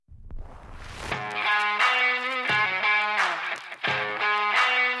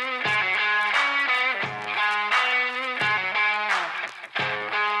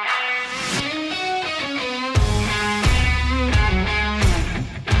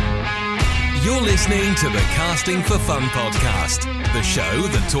You're listening to the Casting for Fun podcast, the show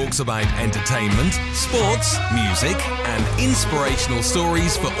that talks about entertainment, sports, music, and inspirational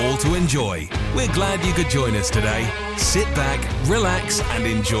stories for all to enjoy. We're glad you could join us today. Sit back, relax, and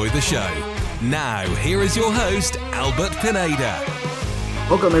enjoy the show. Now, here is your host, Albert Pineda.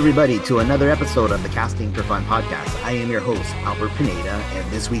 Welcome, everybody, to another episode of the Casting for Fun podcast. I am your host, Albert Pineda,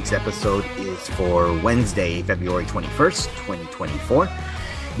 and this week's episode is for Wednesday, February 21st, 2024.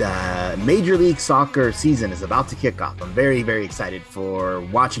 The Major League Soccer season is about to kick off. I'm very, very excited for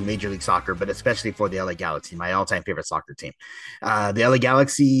watching Major League Soccer, but especially for the LA Galaxy, my all-time favorite soccer team. The LA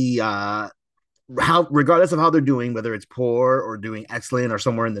Galaxy, regardless of how they're doing, whether it's poor or doing excellent or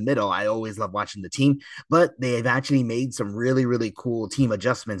somewhere in the middle, I always love watching the team. But they have actually made some really, really cool team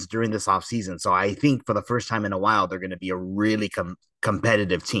adjustments during this offseason. So I think for the first time in a while, they're going to be a really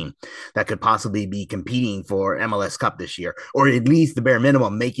competitive team that could possibly be competing for MLS Cup this year, or at least the bare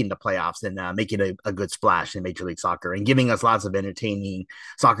minimum making the playoffs and making a good splash in Major League Soccer and giving us lots of entertaining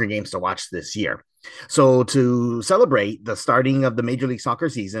soccer games to watch this year. So to celebrate the starting of the Major League Soccer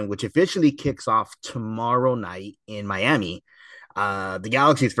season, which officially kicks off tomorrow night in Miami, the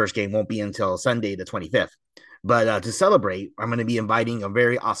Galaxy's first game won't be until Sunday, the 25th. But to celebrate, I'm going to be inviting a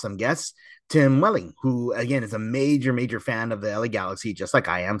very awesome guest, Tim Welling, who, again, is a major, major fan of the LA Galaxy, just like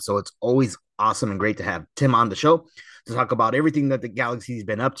I am. So it's always awesome and great to have Tim on the show to talk about everything that the Galaxy's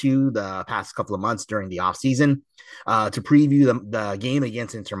been up to the past couple of months during the offseason, to preview the game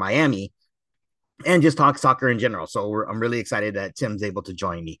against Inter Miami, and just talk soccer in general. So I'm really excited that Tim's able to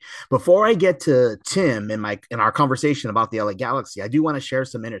join me. Before I get to Tim in our conversation about the LA Galaxy, I do want to share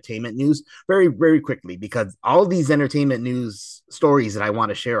some entertainment news very, very quickly, because all of these entertainment news stories that I want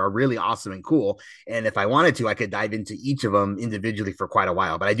to share are really awesome and cool. And if I wanted to, I could dive into each of them individually for quite a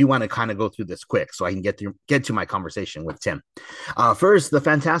while, but I do want to kind of go through this quick so I can get to my conversation with Tim. First, the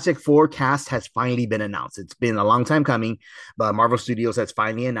Fantastic Four cast has finally been announced. It's been a long time coming, but Marvel Studios has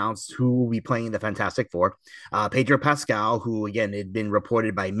finally announced who will be playing the Fantastic Four. Pedro Pascal, who, again, had been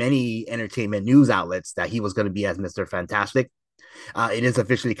reported by many entertainment news outlets that he was going to be as Mr. Fantastic. It is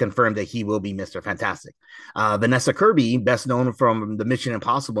officially confirmed that he will be Mr. Fantastic. Vanessa Kirby, best known from the Mission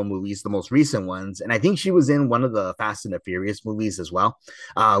Impossible movies, the most recent ones, and I think she was in one of the Fast and the Furious movies as well,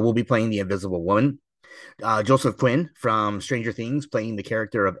 will be playing the Invisible Woman. Joseph Quinn from Stranger Things, playing the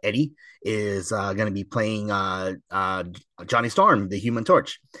character of Eddie, is going to be playing Johnny Storm, the Human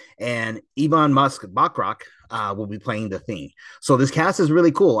Torch. And Yvonne Bachrach will be playing the Thing. So this cast is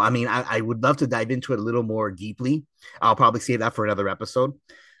really cool. I mean, I would love to dive into it a little more deeply. I'll probably save that for another episode.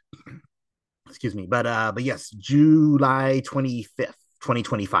 Excuse me. But yes, July 25th.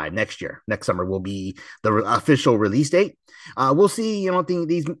 2025, next summer will be the official release date. We'll see. I think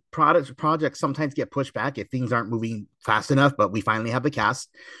these projects sometimes get pushed back if things aren't moving fast enough, but we finally have the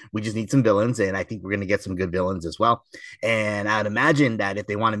cast. We just need some villains, and I think we're going to get some good villains as well. And I'd imagine that if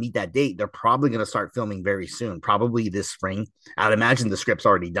they want to meet that date, they're probably going to start filming very soon, probably this spring. I'd imagine the script's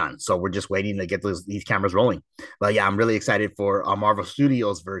already done, so we're just waiting to get these cameras rolling. But yeah, I'm really excited for Marvel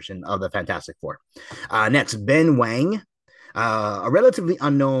Studios version of the Fantastic Four. Next, Ben Wang, a relatively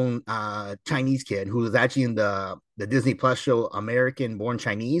unknown Chinese kid who was actually in the Disney Plus show American Born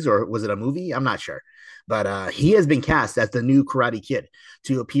Chinese, or was it a movie? I'm not sure. But he has been cast as the new Karate Kid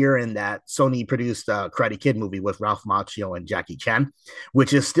to appear in that Sony-produced Karate Kid movie with Ralph Macchio and Jackie Chan,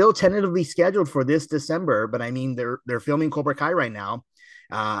 which is still tentatively scheduled for this December. But I mean, they're filming Cobra Kai right now.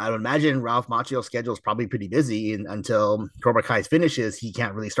 I would imagine Ralph Macchio's schedule is probably pretty busy, and until Cobra Kai finishes, he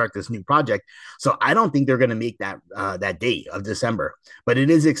can't really start this new project. So I don't think they're going to make that date of December. But it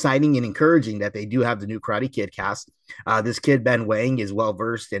is exciting and encouraging that they do have the new Karate Kid cast. This kid, Ben Wang, is well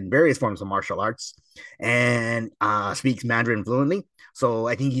versed in various forms of martial arts and speaks Mandarin fluently. So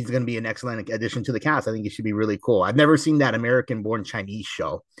I think he's going to be an excellent addition to the cast. I think it should be really cool. I've never seen that American Born Chinese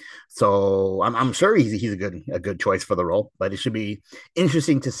show, so I'm sure he's a good choice for the role. But it should be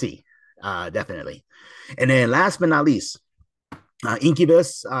interesting to see, definitely. And then last but not least,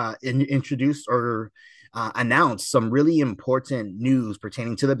 Incubus introduced or announced some really important news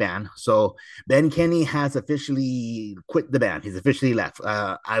pertaining to the band. So Ben Kenny has officially quit the band. He's officially left.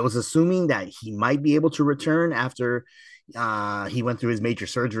 I was assuming that he might be able to return after he went through his major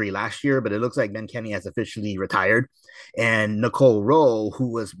surgery last year, but it looks like Ben Kenny has officially retired. And Nicole Rowe,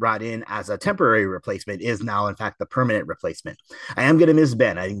 who was brought in as a temporary replacement, is now, in fact, the permanent replacement. I am going to miss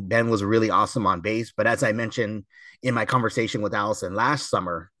Ben. I think Ben was really awesome on bass, but as I mentioned in my conversation with Allison last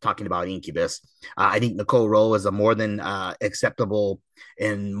summer, talking about Incubus, I think Nicole Rowe is a more than acceptable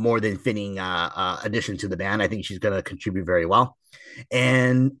and more than fitting addition to the band. I think she's going to contribute very well.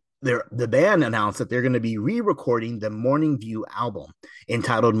 And the band announced that they're going to be re-recording the Morning View album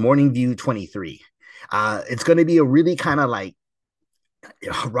entitled Morning View 23. It's going to be a really kind of like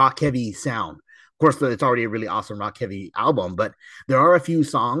rock heavy sound. Of course, it's already a really awesome rock heavy album, but there are a few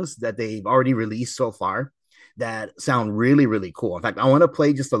songs that they've already released so far that sound really, really cool. In fact, I want to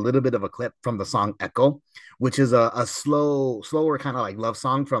play just a little bit of a clip from the song Echo, which is a slower kind of like love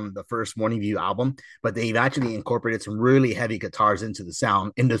song from the first Morning View album, but they've actually incorporated some really heavy guitars into the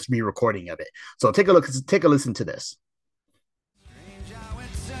sound in this re-recording of it. So take a listen to this.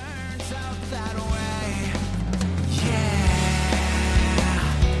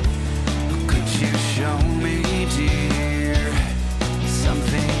 Show me, dear,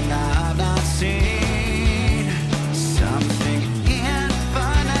 something I've not seen, something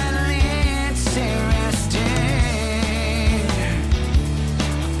infinitely interesting.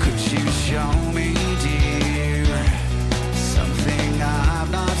 Could you show me, dear, something I've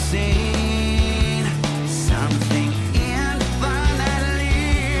not seen, something infinitely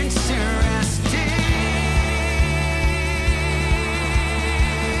interesting?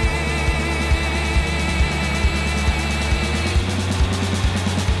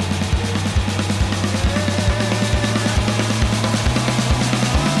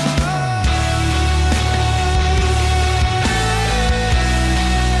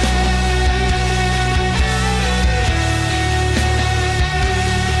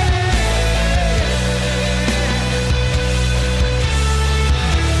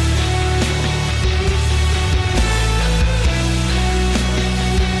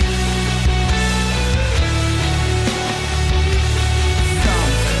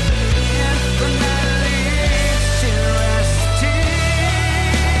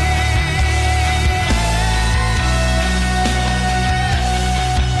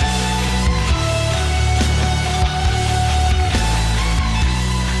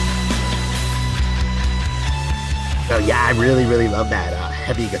 So yeah, I really, really love that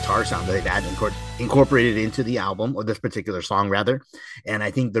heavy guitar sound that they've had incorporated into the album, or this particular song rather. And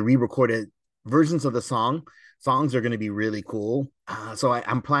I think the re-recorded versions of the songs are going to be really cool.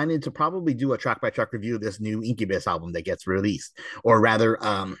 I'm planning to probably do a track by track review of this new Incubus album that gets released, or rather,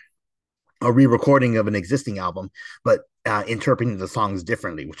 a re-recording of an existing album, but interpreting the songs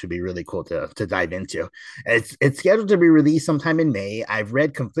differently, which would be really cool to dive into. It's scheduled to be released sometime in May. I've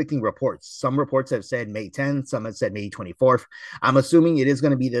read conflicting reports. Some reports have said May 10th, some have said May 24th. I'm assuming it is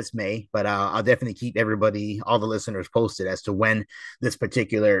going to be this May, but I'll definitely keep all the listeners posted as to when this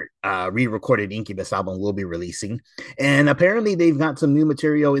particular re-recorded Incubus album will be releasing. And apparently they've got some new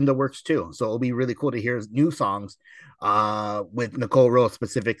material in the works too, so it'll be really cool to hear new songs with Nicole Rose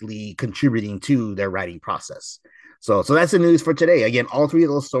specifically contributing to their writing process. So that's the news for today. Again, all three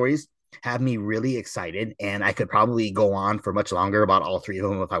of those stories have me really excited, and I could probably go on for much longer about all three of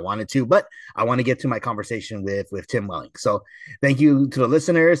them if I wanted to, but I want to get to my conversation with Tim Welling. So thank you to the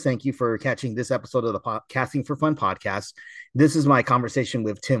listeners. Thank you for catching this episode of the Casting for Fun podcast. This is my conversation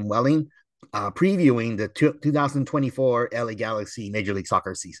with Tim Welling, previewing the 2024 LA Galaxy Major League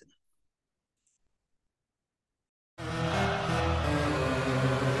Soccer season.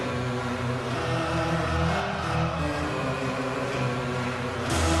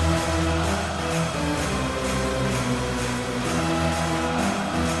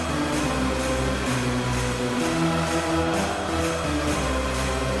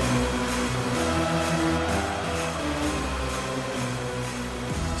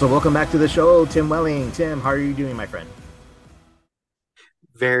 So welcome back to the show, Tim Welling. Tim, how are you doing, my friend?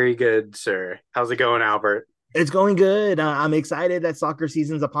 Very good, sir. How's it going, Albert? It's going good. I'm excited that soccer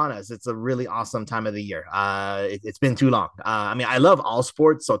season's upon us. It's a really awesome time of the year. It's been too long. I mean, I love all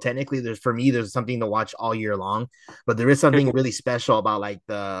sports, so technically, there's something to watch all year long. But there is something really special about like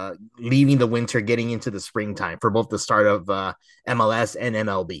the leaving the winter, getting into the springtime for both the start of MLS and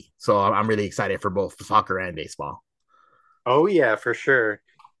MLB. So I'm really excited for both soccer and baseball. Oh yeah, for sure.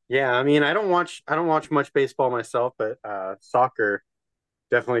 Yeah, I mean, I don't watch much baseball myself, but soccer,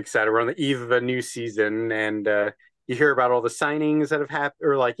 definitely excited. We're on the eve of a new season, and you hear about all the signings that have happened,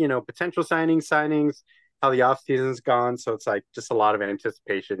 or like, potential signings, how the off season's gone. So it's like just a lot of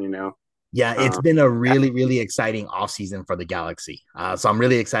anticipation. Yeah, it's been a really, really exciting offseason for the Galaxy. So I'm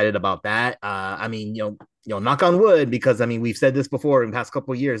really excited about that. I mean, knock on wood, because I mean, we've said this before in the past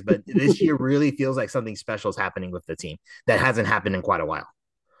couple of years, but this year really feels like something special is happening with the team that hasn't happened in quite a while.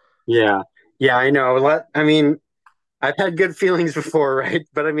 Yeah, yeah, I know. I mean, I've had good feelings before, right?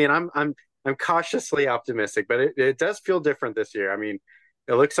 But I mean, I'm cautiously optimistic, but it does feel different this year. I mean,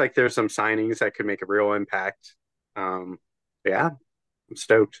 it looks like there's some signings that could make a real impact. Yeah, I'm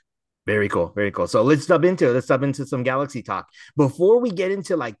stoked. Very cool. Very cool. So let's jump into it. Let's jump into some Galaxy talk. Before we get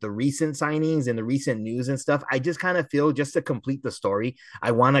into like the recent signings and the recent news and stuff, I just kind of feel just to complete the story,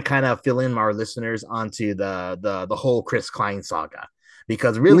 I want to kind of fill in our listeners onto the whole Chris Klein saga.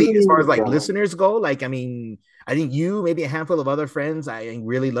 Because really, as far as like Yeah. listeners go, like I mean, I think you, maybe a handful of other friends, I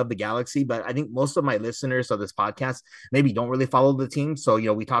really love the Galaxy, but I think most of my listeners of this podcast maybe don't really follow the team. So,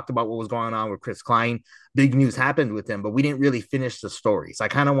 we talked about what was going on with Chris Klein. Big news happened with him, but we didn't really finish the story. So I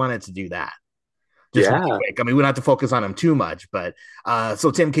kind of wanted to do that just really Yeah. quick. I mean, we don't have to focus on him too much, but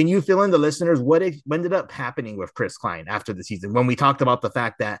so Tim, can you fill in the listeners what ended up happening with Chris Klein after the season when we talked about the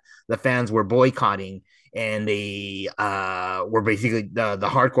fact that the fans were boycotting and they were basically the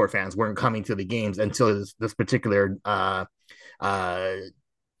hardcore fans weren't coming to the games until this particular uh,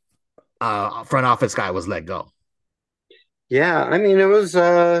 front office guy was let go. Yeah, I mean, it was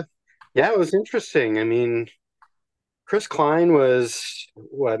interesting. I mean, Chris Klein was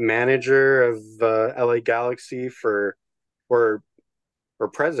what manager of LA Galaxy for or or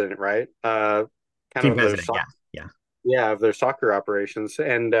president, right? Kind Team of their president, yeah, yeah, of their soccer operations,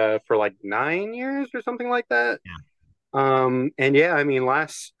 and for like 9 years or something like that. yeah. And yeah, I mean,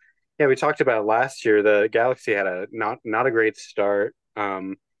 we talked about last year. The Galaxy had a not a great start,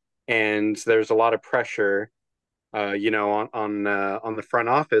 and there's a lot of pressure, on the front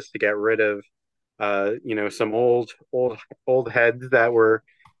office to get rid of, some old heads that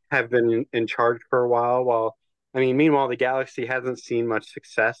have been in charge for a while. While I mean, meanwhile, the Galaxy hasn't seen much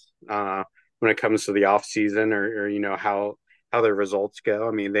success when it comes to the off season or how their results go.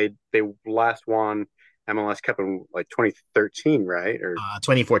 I mean, they last won MLS Cup in like 2013, right? Or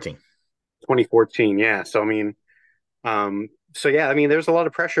 2014. 2014. Yeah. So I mean, so yeah, I mean, there's a lot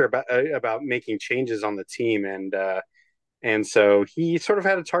of pressure about making changes on the team, and so he sort of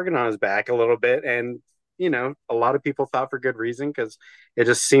had a target on his back a little bit, and a lot of people thought for good reason because it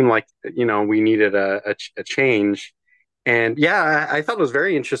just seemed like we needed a change, and yeah, I thought it was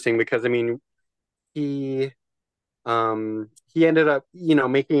very interesting because I mean he he ended up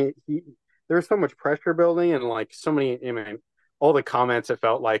making there was so much pressure building and like so many I mean all the comments it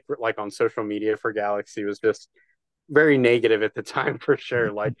felt like on social media for Galaxy was just very negative at the time for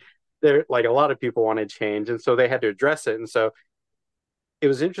sure. Like there, like a lot of people wanted change, and so they had to address it. And so it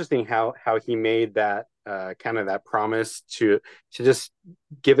was interesting how he made that kind of that promise to just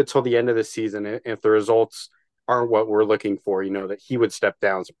give it till the end of the season. If the results aren't what we're looking for, that he would step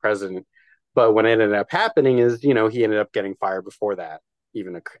down as president. But what ended up happening is, he ended up getting fired before that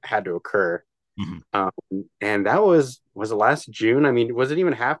even had to occur. Mm-hmm. And that was it last June? I mean, was it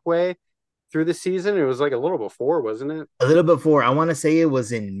even halfway through the season? It was like a little before, wasn't it? A little before, I want to say it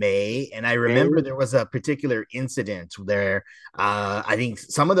was in May, and I May? remember there was a particular incident where I think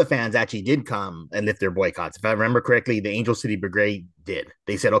some of the fans actually did come and lift their boycotts. If I remember correctly, the Angel City Brigade did.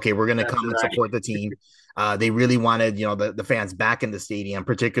 They said, "Okay, we're going to That's come and right. support the team." They really wanted, the fans back in the stadium,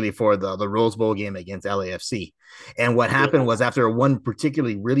 particularly for the Rose Bowl game against LAFC. And what happened Yeah. was after one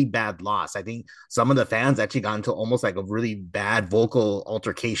particularly really bad loss, I think some of the fans actually got into almost like a really bad vocal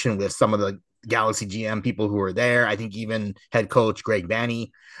altercation with some of the Galaxy GM people who were there. I think even head coach Greg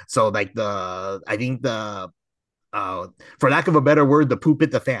Vanney. So like I think uh, for lack of a better word, the poop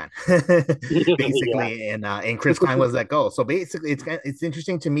hit the fan, Yeah. basically. And Chris Klein was let go. So basically, it's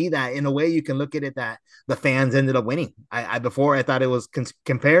interesting to me that in a way you can look at it that the fans ended up winning. I before I thought it was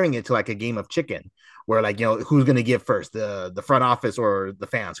comparing it to like a game of chicken, where like who's going to give first, the front office or the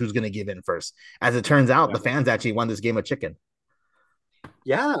fans, who's going to give in first. As it turns out, the fans actually won this game of chicken.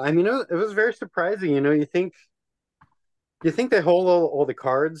 Yeah, I mean, it was very surprising. You think they hold all the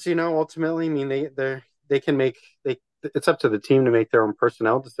cards. Ultimately, I mean, they can make they. It's up to the team to make their own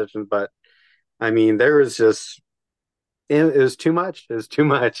personnel decisions. But I mean, there was just it was too much. It was too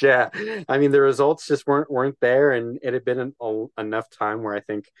much. Yeah, I mean, the results just weren't there, and it had been enough time where I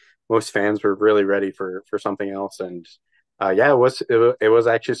think most fans were really ready for something else. And yeah, it was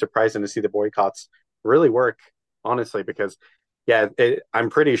actually surprising to see the boycotts really work, honestly, because yeah, I'm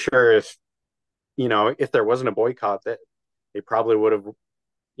pretty sure if there wasn't a boycott, that they probably would have,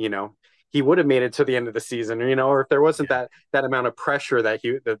 you know, he would have made it to the end of the season, or if there wasn't that amount of pressure that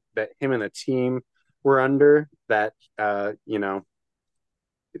him and the team were under, that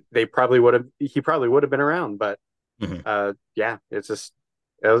he probably would have been around. But Mm-hmm. yeah, it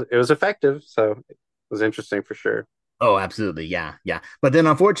was effective, so it was interesting for sure. Oh, absolutely. Yeah. Yeah. But then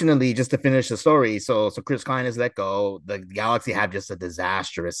unfortunately, just to finish the story, so Chris Klein is let go. The Galaxy have just a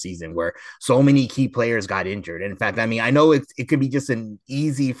disastrous season where so many key players got injured. And in fact, I mean, I know it could be just an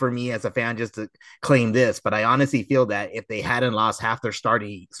easy for me as a fan just to claim this, but I honestly feel that if they hadn't lost half their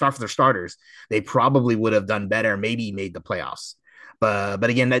starters, they probably would have done better, maybe made the playoffs. But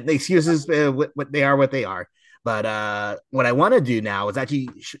again, the excuses, what they are. But what I want to do now is actually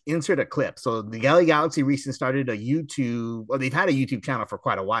insert a clip. So the LA Galaxy recently started a YouTube, well, they've had a YouTube channel for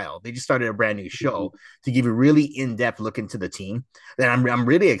quite a while. They just started a brand new show to give a really in-depth look into the team. And I'm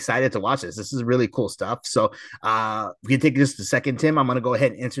really excited to watch this. This is really cool stuff. So we can take just a second, Tim. I'm going to go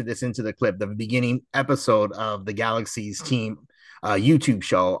ahead and insert this into the clip, the beginning episode of the Galaxy's team YouTube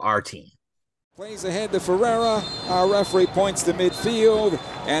show, Our Team. Plays ahead to Ferreira. Our referee points to midfield,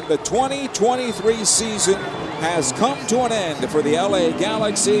 and the 2023 season has come to an end for the LA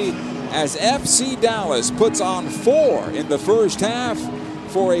Galaxy as FC Dallas puts on 4 in the first half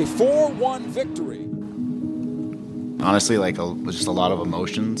for a 4-1 victory. Honestly, like just a lot of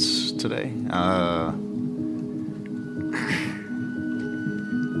emotions today.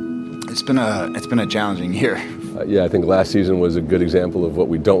 It's been a challenging year. I think last season was a good example of what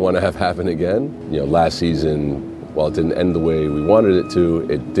we don't want to have happen again. Last season, while it didn't end the way we wanted it to,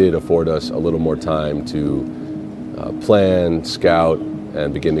 it did afford us a little more time to plan, scout,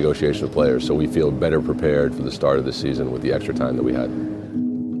 and begin negotiation with players. So we feel better prepared for the start of the season with the extra time that we had.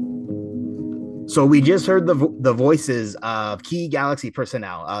 So we just heard the voices of key Galaxy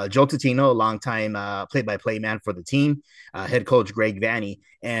personnel. Joe Tutino, a longtime play-by-play man for the team, head coach Greg Vanney,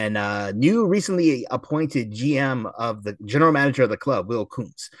 and new recently appointed GM of the general manager of the club, Will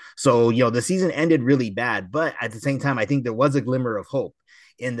Kuntz. So, the season ended really bad, but at the same time, I think there was a glimmer of hope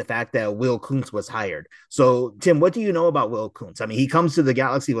in the fact that Will Kuntz was hired. So, Tim, what do you know about Will Kuntz? I mean, he comes to the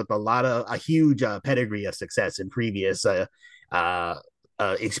Galaxy with a huge pedigree of success in previous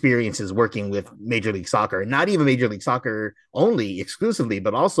experiences working with Major League Soccer, not even Major League Soccer only exclusively,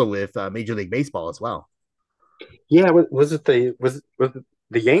 but also with Major League Baseball as well. Yeah, was it the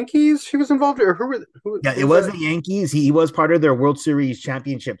Yankees he was involved in, or who? Yeah, it was the Yankees. He was part of their World Series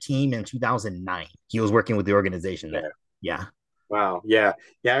championship team in 2009. He was working with the organization there. Yeah. Wow. Yeah.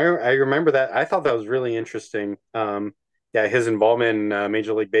 I remember that. I thought that was really interesting. His involvement in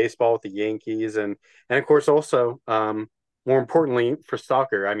Major League Baseball with the Yankees, and of course also more importantly for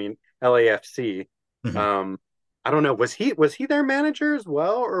soccer, I mean LAFC. Mm-hmm. I don't know. Was he their manager as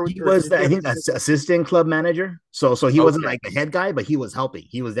well, or he was? I think assistant club manager. So he wasn't like the head guy, but he was helping.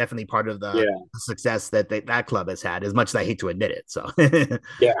 He was definitely part of the success that that club has had. As much as I hate to admit it. So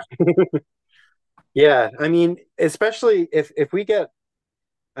yeah, yeah. I mean, especially if we get.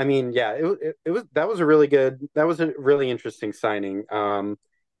 I mean, yeah, it was that was a really interesting signing.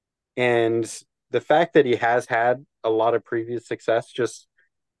 And the fact that he has had a lot of previous success, just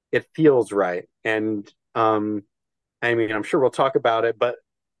it feels right. And I mean, I'm sure we'll talk about it, but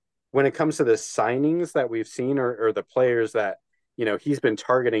when it comes to the signings that we've seen or the players that, he's been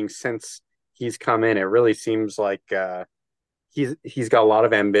targeting since he's come in, it really seems like he's got a lot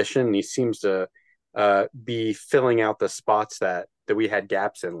of ambition. And he seems to be filling out the spots that we had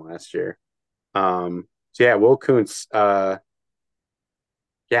gaps in last year. Will Kuntz, we'll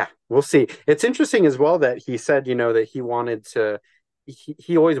see. It's interesting as well that he said, that he wanted to,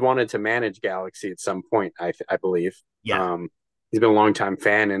 he always wanted to manage Galaxy at some point, I believe. Yeah. He's been a longtime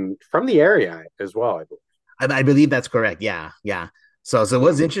fan and from the area as well, I believe. I believe that's correct. Yeah. So it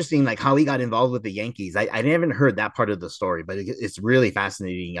was interesting, like how he got involved with the Yankees. I haven't heard that part of the story, but it's really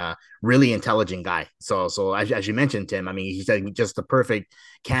fascinating. Really intelligent guy. So as you mentioned, Tim, I mean, he's just the perfect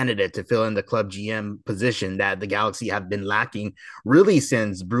candidate to fill in the club GM position that the Galaxy have been lacking really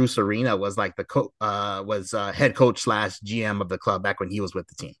since Bruce Arena was like the head coach / GM of the club back when he was with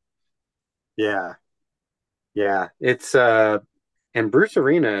the team. Yeah. It's and Bruce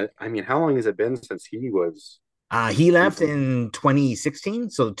Arena. I mean, how long has it been since he was? He left in 2016,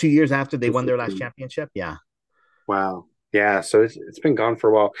 so 2 years after they won their last championship. Yeah. Wow. Yeah. So it's been gone for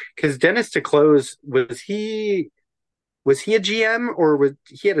a while. Because Dennis DeClose, was he a GM or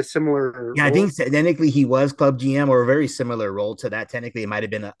he had a similar? Yeah, role? I think technically he was club GM or a very similar role to that. Technically, it might have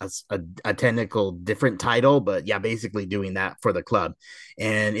been a technical different title, but yeah, basically doing that for the club.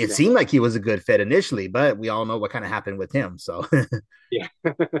 And it seemed like he was a good fit initially, but we all know what kind of happened with him. So yeah,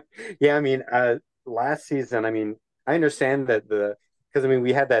 yeah. I mean, last season, I mean, I understand that because I mean,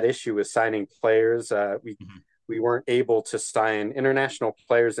 we had that issue with signing players. We weren't able to sign international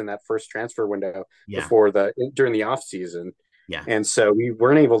players in that first transfer window during the off season. Yeah. And so we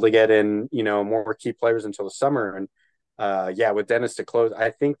weren't able to get in, more key players until the summer. And with Dennis DeClose,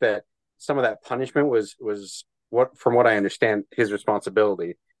 I think that some of that punishment was from what I understand, his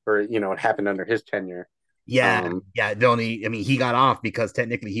responsibility, or, it happened under his tenure. Yeah. He got off because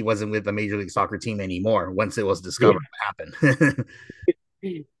technically he wasn't with the Major League Soccer team anymore once it was discovered what happened.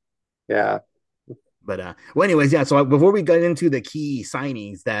 Yeah. But well, anyways, yeah. So before we get into the key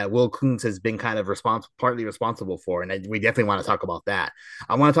signings that Will Kuntz has been kind of partly responsible for, and we definitely want to talk about that.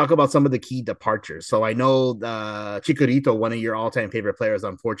 I want to talk about some of the key departures. So I know Chicharito, one of your all-time favorite players,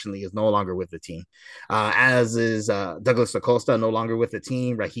 unfortunately, is no longer with the team. As is Douglas Acosta, no longer with the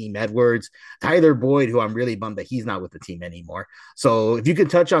team. Raheem Edwards, Tyler Boyd, who I'm really bummed that he's not with the team anymore. So if you could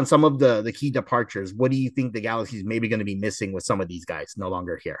touch on some of the key departures, what do you think the Galaxy is maybe going to be missing with some of these guys no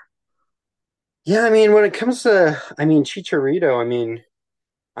longer here? Yeah, I mean, when it comes to, I mean, Chicharito, I mean,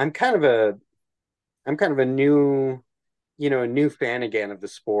 I'm kind of a, I'm kind of a new, a new fan again of the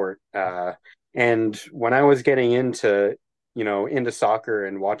sport. And when I was getting into, into soccer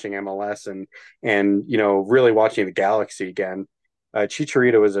and watching MLS and really watching the Galaxy again,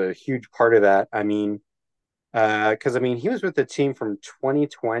 Chicharito was a huge part of that. I mean, because I mean, he was with the team from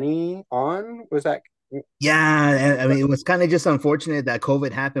 2020 on. Was that? Yeah, and I mean, it was kind of just unfortunate that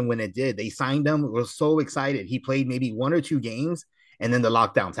COVID happened when it did. They signed him. We were so excited. He played maybe one or two games, and then the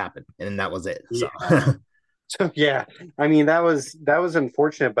lockdowns happened, and that was it. So, Yeah. So yeah, I mean that was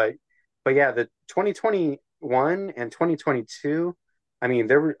unfortunate, but yeah, the 2021 and 2022. I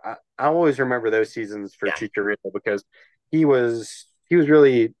mean, I always remember those seasons for yeah, Chicharito because he was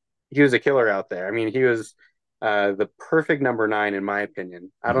a killer out there. I mean, he was the perfect number nine in my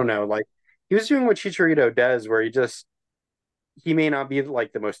opinion. I mhm. don't know, like he was doing what Chicharito does, where he may not be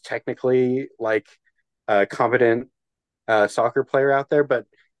like the most technically like competent soccer player out there, but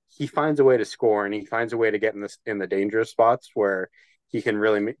he finds a way to score and he finds a way to get in the dangerous spots where he can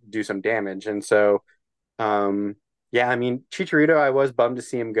really do some damage. And so, yeah, I mean, Chicharito, I was bummed to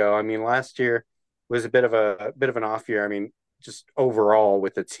see him go. I mean, last year was a bit of an off year. I mean, just overall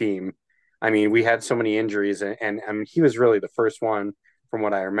with the team. I mean, we had so many injuries, and I mean, he was really the first one from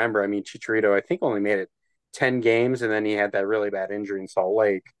what I remember. I mean, Chicharito, I think only made it 10 games, and then he had that really bad injury in Salt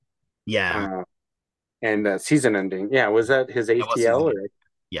Lake. Yeah, Uh, and season ending. Yeah, was that his that was ACL season. or?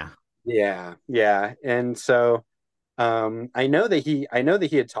 Yeah, Yeah, yeah. And so I know that he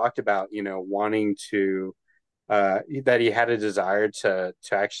had talked about, wanting to that he had a desire to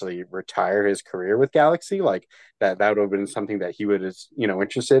actually retire his career with Galaxy, like that would have been something that he would is,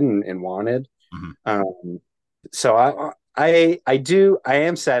 interested in and wanted. mhm. So I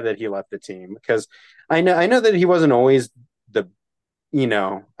am sad that he left the team because I know that he wasn't always the he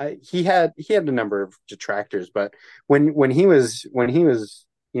had a number of detractors, but when he was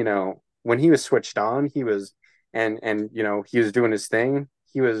switched on, he was and he was doing his thing.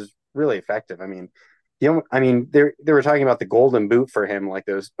 He was really effective. I mean, they were talking about the golden boot for him, like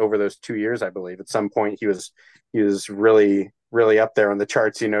those over those 2 years, I believe. At some point, he was really really up there on the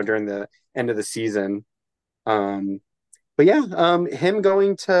charts, during the end of the season. Um, but yeah, him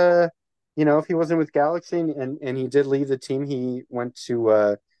going to, if he wasn't with Galaxy and he did leave the team, he went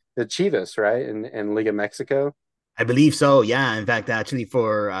to the Chivas, right? And Liga Mexico. I believe so. Yeah. In fact, actually,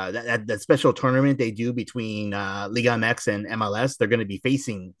 for that special tournament they do between Liga MX and MLS, they're going to be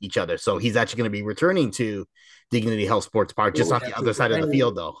facing each other. So he's actually going to be returning to Dignity Health Sports Park, just Oh, on the that's other side of the right.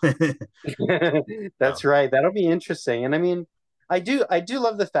 field, though. So, That's right. That'll be interesting. And I mean, I do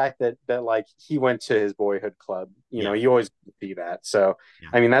love the fact that like he went to his boyhood club. yeah, You always see that. So yeah.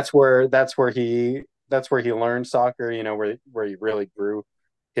 I mean, that's where he learned soccer. Where he really grew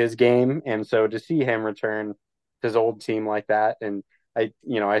his game. And so to see him return to his old team like that, and I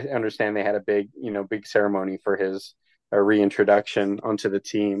understand they had a big ceremony for his reintroduction onto the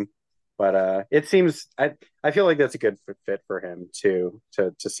team. But it seems I feel like that's a good fit for him too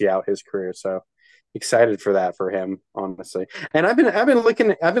to see out his career. So excited for that for him, honestly. And I've been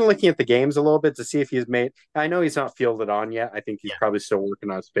looking at the games a little bit to see if he's made. I know he's not fielded on yet. I think he's Yeah. probably still working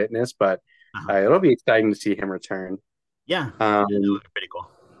on his fitness, but Uh-huh. it'll be exciting to see him return. Yeah. Yeah, that Um, would be pretty cool.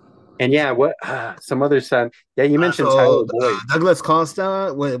 and yeah, what some other son? Yeah, you mentioned So Tyler Boyd. Douglas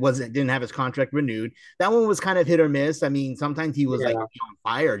Costa wasn't didn't have his contract renewed. That one was kind of hit or miss. I mean, sometimes he was like Yeah, on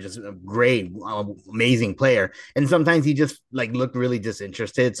fire, just a great, amazing player, and sometimes he just like looked really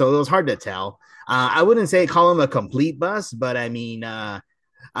disinterested. So it was hard to tell. I wouldn't say call him a complete bust, but I mean, I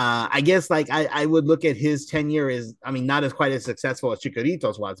guess like I would look at his tenure as, I mean, not as quite as successful as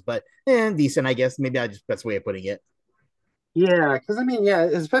Chicarito's was, but decent, I guess. Maybe I just best way of putting it. yeah, because I mean, yeah,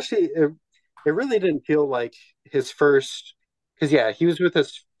 especially it really didn't feel like his first. Because yeah, he was with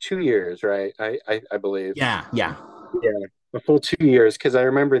us 2 years, right? I believe. Yeah, yeah. Yeah, a full 2 years. Because I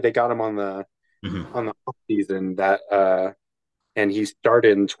remember they got him Mhm. on the off season that and he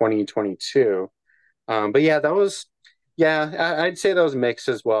started in 2022. But yeah, that was yeah, I'd say that was mixed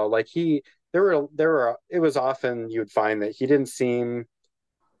as well. Like there were it was often you would find that he didn't seem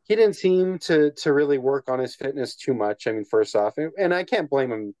to really work on his fitness too much. I mean, first off, and I can't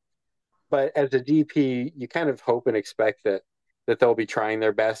blame him but as a DP, you kind of hope and expect that they'll be trying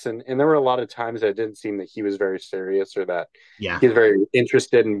their best. And there were a lot of times that it didn't seem that he was very serious or that Yeah. he was very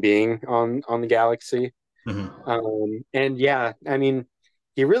interested in being on the Galaxy. And yeah, I mean,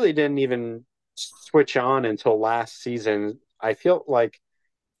 he really didn't even switch on until last season.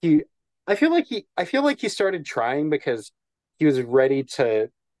 He, I feel like he started trying because he was ready to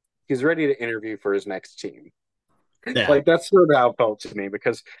interview for his next team. Yeah. Like that's sort of how it felt to me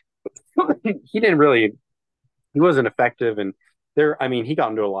because he wasn't effective and I mean, he got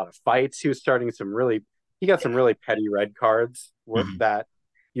into a lot of fights. He got some really petty red cards that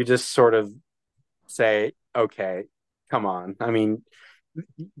you just sort of say, okay, come on. I mean,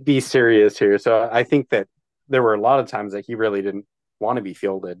 be serious here. So I think that there were a lot of times that he really didn't want to be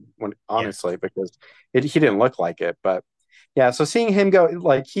fielded honestly, because he didn't look like it. But yeah, so seeing him go,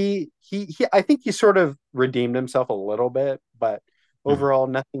 like I think he sort of redeemed himself a little bit, but overall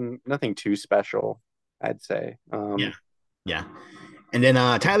nothing too special, I'd say. Yeah. And then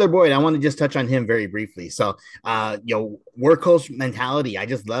Tyler Boyd, I want to just touch on him very briefly. So, workhorse mentality. I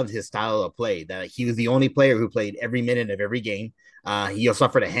just loved his style of play. That he was the only player who played every minute of every game. He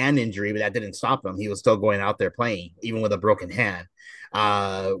suffered a hand injury, but that didn't stop him. He was still going out there playing, even with a broken hand.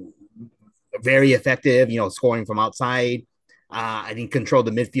 Very effective, scoring from outside. I think controlled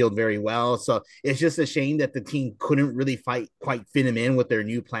the midfield very well. So it's just a shame that the team couldn't really quite fit him in with their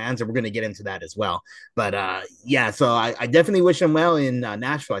new plans. And we're going to get into that as well. But so I definitely wish him well in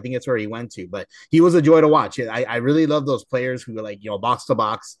Nashville. I think that's where he went to. But he was a joy to watch. I really love those players who were like, box to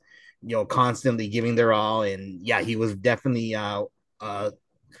box, constantly giving their all. And yeah, he was definitely the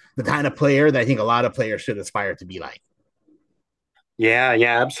kind of player that I think a lot of players should aspire to be like. Yeah,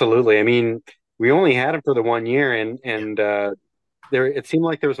 absolutely. I mean, we only had him for the 1 year, and it seemed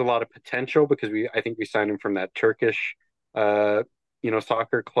like there was a lot of potential because I think we signed him from that Turkish,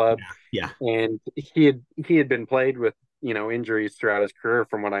 soccer club. Yeah. And he had been plagued with injuries throughout his career,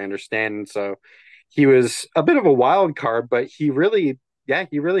 from what I understand. And so he was a bit of a wild card, but he really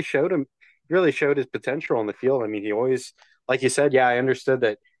showed his potential on the field. I mean, he always, like you said, I understood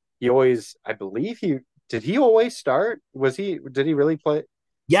that I believe did he always start? Did he really play?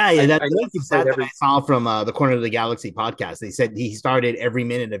 Yeah, that's the stat that I saw from the Corner of the Galaxy podcast. They said he started every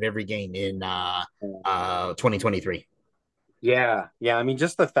minute of every game in 2023. Yeah. I mean,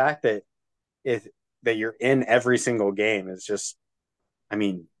 just the fact that you're in every single game is just, I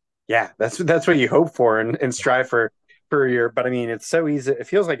mean, yeah, that's what you hope for and strive for your. But I mean, it's so easy. It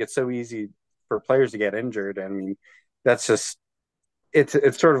feels like it's so easy for players to get injured. I mean, that's just.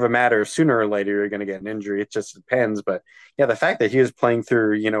 It's sort of a matter of sooner or later you're going to get an injury. It just depends. But yeah, the fact that he was playing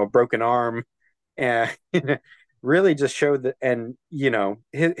through, a broken arm and really just showed that, and,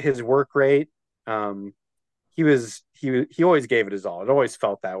 his work rate, he always gave it his all. It always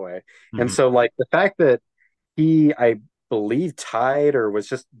felt that way. And so like the fact that I believe tied or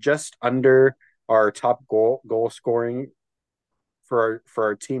was just under our top goal scoring for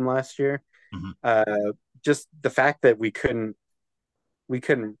our team last year. Just the fact that we couldn't,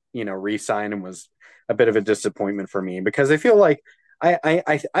 re-sign him was a bit of a disappointment for me, because I feel like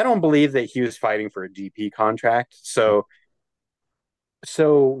I don't believe that he was fighting for a DP contract. So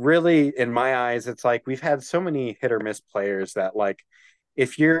really, in my eyes, it's like we've had so many hit or miss players that, like,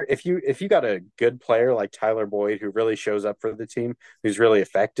 if you got a good player like Tyler Boyd who really shows up for the team, who's really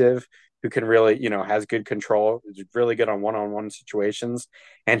effective, who can really, has good control, is really good on one-on-one situations,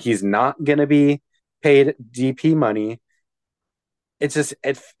 and he's not going to be paid DP money. It's just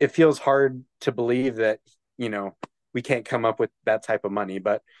it feels hard to believe that we can't come up with that type of money.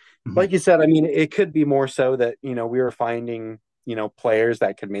 But like you said, I mean, it could be more so that we were finding players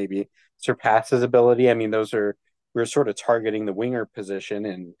that could maybe surpass his ability. I mean, we're sort of targeting the winger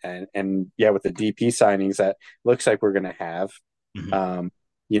position, and yeah, with the DP signings that looks like we're going to have,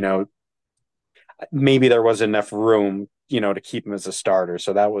 maybe there was enough room to keep him as a starter.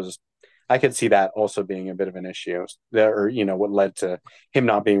 So I could see that also being a bit of an issue there, or, what led to him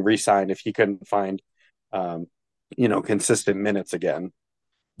not being re-signed if he couldn't find, consistent minutes again.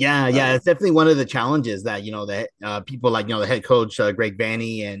 Yeah. It's definitely one of the challenges that, that people like, the head coach, Greg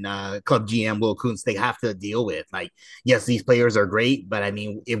Vanney, and club GM, Will Kuntz, they have to deal with. Like, yes, these players are great, but I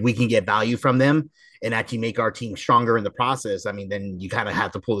mean, if we can get value from them and actually make our team stronger in the process, I mean, then you kind of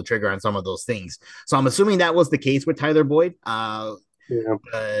have to pull the trigger on some of those things. So I'm assuming that was the case with Tyler Boyd. But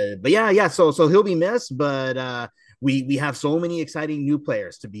yeah. So he'll be missed, but we have so many exciting new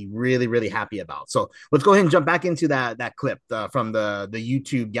players to be really, really happy about. So let's go ahead and jump back into that clip from the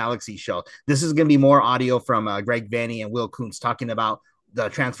YouTube Galaxy show. This is going to be more audio from Greg Vanney and Will Kuntz talking about the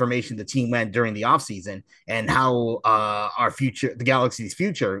transformation the team went during the offseason and how the Galaxy's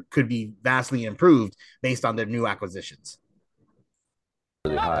future could be vastly improved based on their new acquisitions.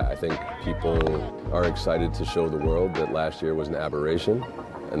 Really high. I think people are excited to show the world that last year was an aberration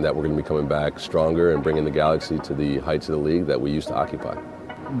and that we're going to be coming back stronger and bringing the Galaxy to the heights of the league that we used to occupy.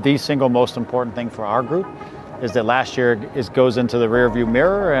 The single most important thing for our group is that last year goes into the rearview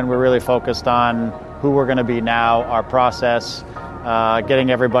mirror, and we're really focused on who we're going to be now, our process, getting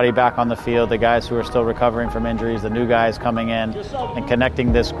everybody back on the field, the guys who are still recovering from injuries, the new guys coming in, and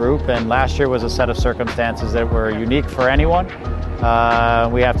connecting this group. And last year was a set of circumstances that were unique for anyone.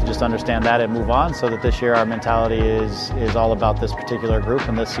 We have to just understand that and move on, so that this year our mentality is all about this particular group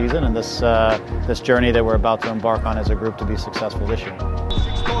and this season and this journey that we're about to embark on as a group to be successful this year.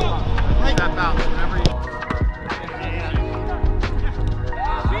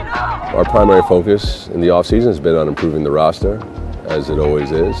 Our primary focus in the offseason has been on improving the roster, as it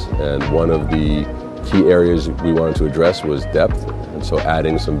always is, and one of the key areas we wanted to address was depth, and so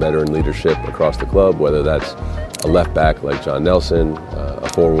adding some veteran leadership across the club, whether that's a left back like John Nelson, a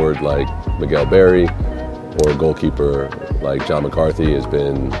forward like Miguel Berry, or a goalkeeper like John McCarthy has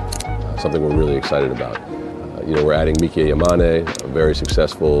been something we're really excited about. We're adding Miki Yamane, a very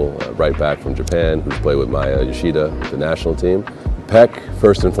successful right back from Japan who's played with Maya Yoshida with the national team. Peck,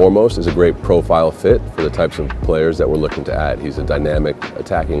 first and foremost, is a great profile fit for the types of players that we're looking to add. He's a dynamic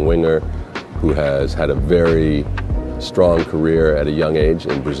attacking winger who has had a very strong career at a young age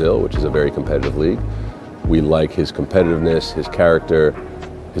in Brazil, which is a very competitive league. We like his competitiveness, his character,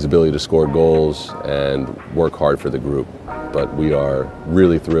 his ability to score goals and work hard for the group. But we are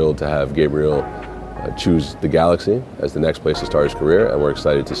really thrilled to have Gabriel choose the Galaxy as the next place to start his career, and we're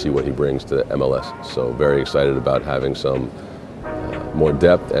excited to see what he brings to the MLS. So very excited about having some more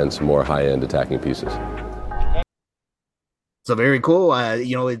depth and some more high-end attacking pieces. So very cool.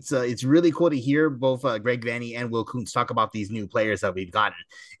 It's really cool to hear both Greg Vanney and Will Kuntz talk about these new players that we've gotten.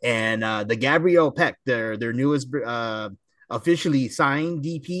 And the Gabriel Peck, their newest officially signed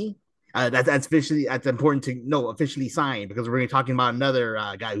DP. That's important to know, officially signed, because we're going to be talking about another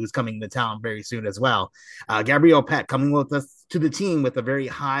guy who's coming to town very soon as well. Gabriel Peck coming with us to the team with a very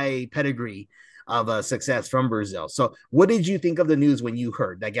high pedigree of success from Brazil. So what did you think of the news when you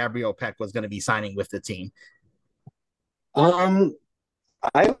heard that Gabriel Peck was going to be signing with the team?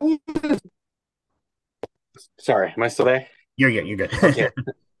 Sorry, am I still there? You're good.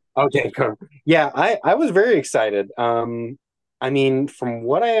 Okay, cool. Yeah, I was very excited. I mean, from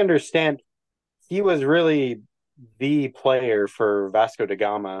what I understand, he was really the player for Vasco da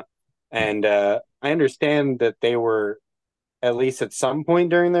Gama. And I understand that they were, at least at some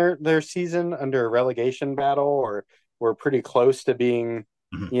point during their season, under a relegation battle, or were pretty close to being,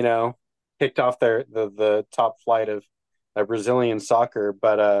 kicked off the top flight of Brazilian soccer.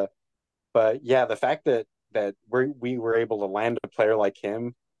 But yeah, the fact that we were able to land a player like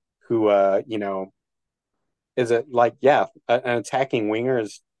him, who is an attacking winger,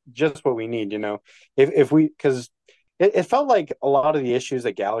 is just what we need. Because it felt like a lot of the issues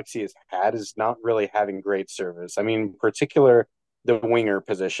that Galaxy has had is not really having great service. I mean, in particular, the winger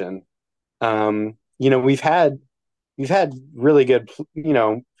position. We've had really good.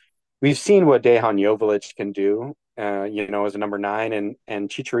 We've seen what Dejan Joveljic can do. As a number 9, and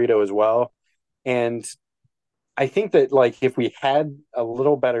Chicharito as well. And I think that if we had a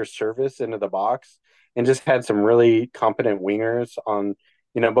little better service into the box and just had some really competent wingers on,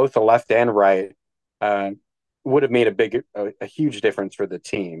 both the left and right, would have made a huge difference for the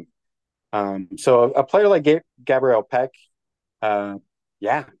team. So a player like Gabriel Peck,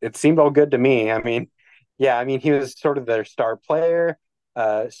 it seemed all good to me. I mean, he was sort of their star player.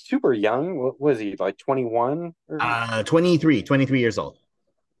 Super young. What was he, like 21? 23 years old.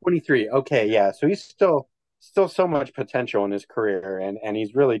 23. Okay, yeah. So he's still so much potential in his career, and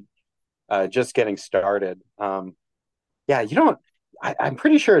he's really just getting started. I'm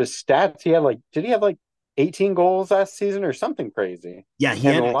pretty sure his stats, did he have 18 goals last season or something crazy? Yeah, he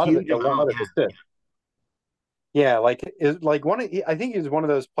had a lot of assists. Yeah, I think he's one of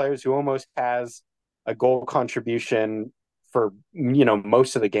those players who almost has a goal contribution for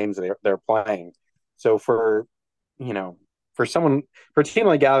most of the games they're playing. So for a team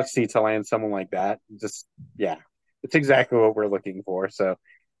like Galaxy to land someone like that, it's exactly what we're looking for. So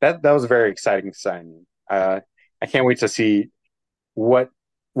that was a very exciting signing. I can't wait to see what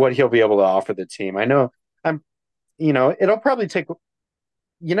he'll be able to offer the team. I know it'll probably take.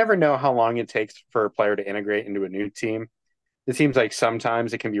 You never know how long it takes for a player to integrate into a new team. It seems like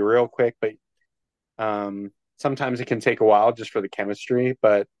sometimes it can be real quick, but sometimes it can take a while just for the chemistry.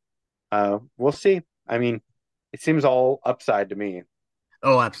 But we'll see. I mean, it seems all upside to me.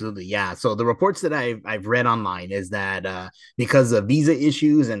 Oh, absolutely. Yeah. So the reports that I've read online is that because of visa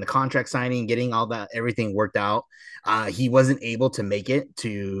issues and the contract signing, getting all that everything worked out, he wasn't able to make it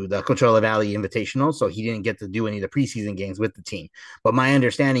to the Coachella Valley Invitational, so he didn't get to do any of the preseason games with the team. But my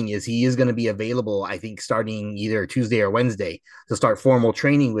understanding is he is going to be available, I think, starting either Tuesday or Wednesday to start formal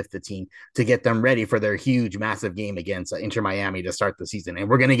training with the team to get them ready for their huge, massive game against Inter Miami to start the season. And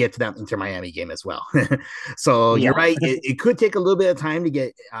we're going to get to that Inter Miami game as well. So Yeah. you're right. It could take a little bit of time to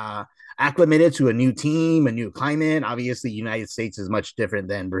get acclimated to a new team, a new climate. Obviously, United States is much different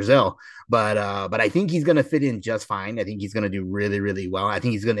than Brazil, but I think he's going to fit in just fine. I think he's going to do really, really well. I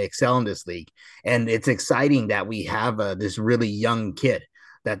think he's going to excel in this league, and it's exciting that we have this really young kid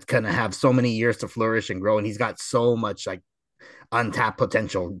that's going to have so many years to flourish and grow, and he's got so much like untapped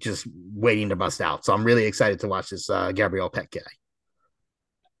potential just waiting to bust out. So I'm really excited to watch this Gabriel Pet guy.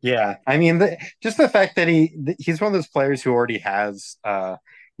 Yeah, I mean, just the fact that he's one of those players who already has,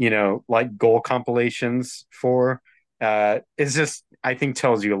 like goal compilations for, is just, I think,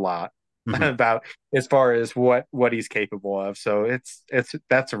 tells you a lot about as far as what he's capable of. So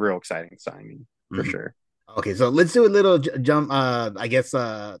that's a real exciting signing for sure. Okay, so let's do a little jump. I guess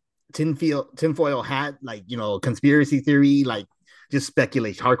tinfoil hat, like conspiracy theory, like just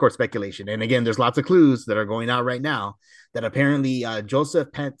speculation, hardcore speculation. And again, there's lots of clues that are going out right now that apparently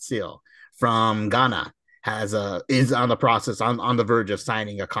Joseph Paintsil from Ghana is on the process on the verge of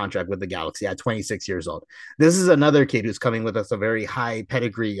signing a contract with the Galaxy at 26 years old. This is another kid who's coming with us a very high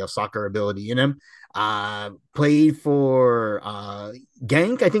pedigree of soccer ability in him. Played for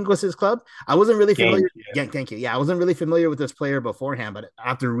Genk, I think was his club. I wasn't really familiar. Genk, thank you. Yeah, I wasn't really familiar with this player beforehand, but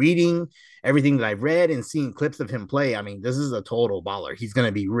after reading everything that I've read and seeing clips of him play, I mean, this is a total baller. He's going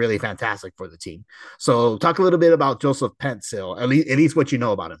to be really fantastic for the team. So, talk a little bit about Joseph Paintsil, at least what you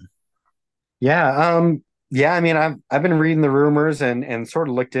know about him. Yeah, I mean, I've been reading the rumors and sort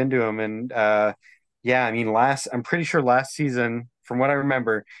of looked into him, and yeah, I mean, I'm pretty sure last season, from what I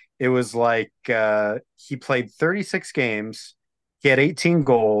remember, it was like he played 36 games, he had 18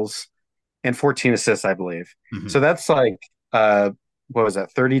 goals and 14 assists, I believe. Mm-hmm. So that's like what was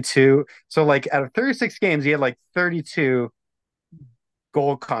that, 32? So like out of 36 games, he had like 32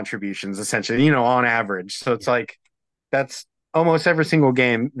 goal contributions, essentially, on average. So it's like that's almost every single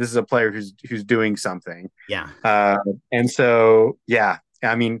game. This is a player who's doing something. Yeah. And so yeah,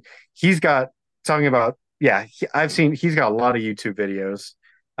 I mean, he's got talking about he's got a lot of YouTube videos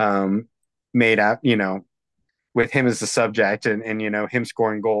made up, with him as the subject and him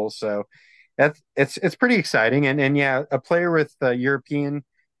scoring goals. So it's pretty exciting. And yeah, a player with European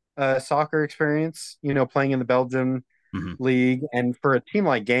soccer experience, playing in the Belgian league, and for a team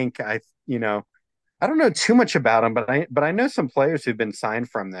like Genk, I don't know too much about him, but I know some players who've been signed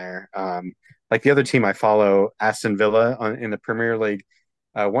from there. Like the other team I follow, Aston Villa in the Premier League.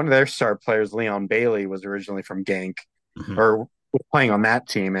 One of their star players, Leon Bailey, was originally from Genk, or was playing on that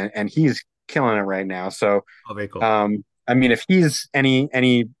team, and he's killing it right now. So, very cool. I mean, if he's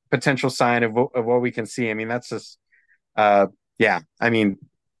any potential sign of what we can see, I mean, that's just, yeah. I mean,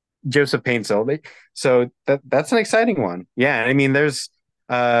 Joseph Paintsil. So that's an exciting one. Yeah, I mean, there's,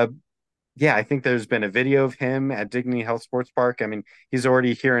 yeah, I think there's been a video of him at Dignity Health Sports Park. I mean, he's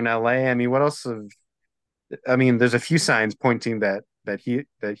already here in LA. I mean, what else? I mean, there's a few signs pointing that he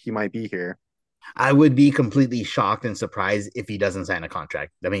might be here. I would be completely shocked and surprised if he doesn't sign a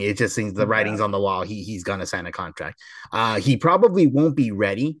contract. I mean, it just seems the writing's on the wall. He's gonna sign a contract. He probably won't be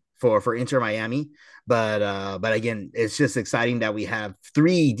ready for Inter Miami, but again, it's just exciting that we have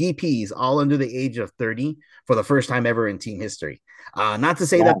 3 DPs all under the age of 30 for the first time ever in team history. Not to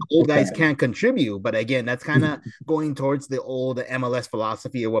say that the old guys can't contribute, but again, that's kind of going towards the old MLS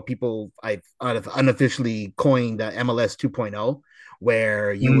philosophy of what people I've unofficially coined MLS 2.0,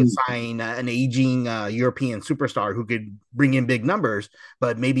 where you would sign an aging European superstar who could bring in big numbers,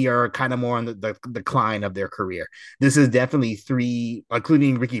 but maybe are kind of more on the decline of their career. This is definitely 3,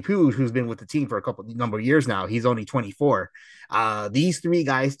 including Ricky Puig, who's been with the team for a number of years now. He's only 24. These 3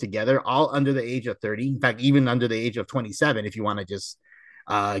 guys together, all under the age of 30, in fact, even under the age of 27, if you want to just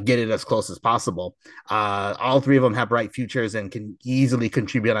get it as close as possible. All 3 of them have bright futures and can easily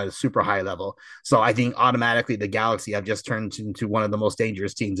contribute at a super high level. So I think automatically the Galaxy have just turned into one of the most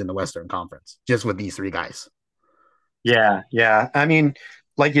dangerous teams in the Western Conference, just with these 3 guys. Yeah. I mean,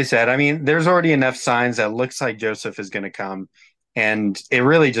 like you said, I mean, there's already enough signs that looks like Joseph is going to come. And it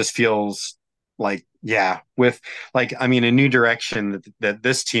really just feels like, with like, I mean, a new direction that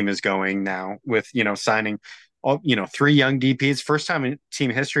this team is going now with, signing 3 young DPs, first time in team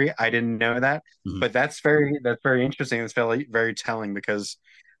history. I didn't know that, but that's very interesting. It's very, very telling because,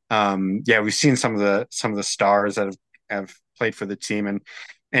 we've seen some of the stars that have played for the team,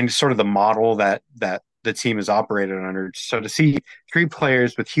 and sort of the model that the team is operated under. So to see three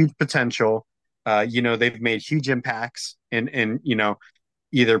players with huge potential, they've made huge impacts in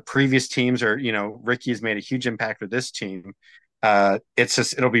either previous teams or Ricky's made a huge impact with this team.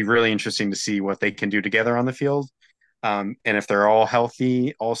 It'll be really interesting to see what they can do together on the field, and if they're all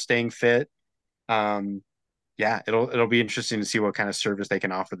healthy, all staying fit. It'll be interesting to see what kind of service they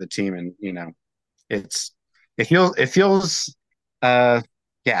can offer the team, and it feels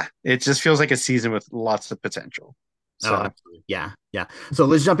it just feels like a season with lots of potential. So absolutely. Yeah. So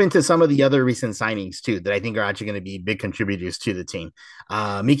let's jump into some of the other recent signings too that I think are actually going to be big contributors to the team.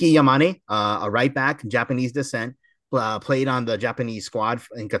 Miki Yamane, a right back, Japanese descent, played on the Japanese squad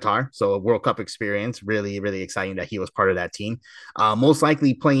in Qatar, so a World Cup experience. Really, really exciting that he was part of that team. Most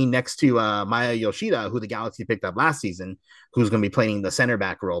likely playing next to Maya Yoshida, who the Galaxy picked up last season, who's going to be playing the center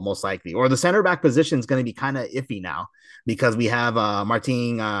back role most likely. Or the center back position is going to be kind of iffy now because we have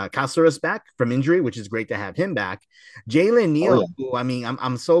Martin Cáceres back from injury, which is great to have him back. Jalen Neal, who, I mean,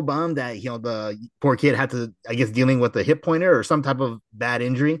 I'm so bummed that the poor kid had to, I guess, dealing with a hip pointer or some type of bad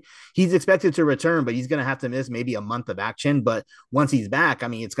injury. He's expected to return, but he's going to have to miss maybe a month of action. But once he's back, I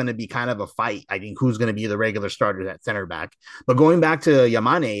mean, it's going to be kind of a fight, I think, who's going to be the regular starter at center back. But going back to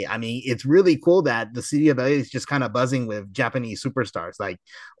Yamane, I mean, it's really cool that the city of LA is just kind of buzzing with Japanese superstars like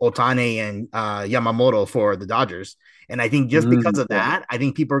Otani and Yamamoto for the Dodgers. And I think just because of that, I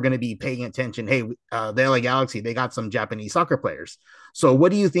think people are going to be paying attention. Hey, the LA Galaxy, they got some Japanese soccer players. So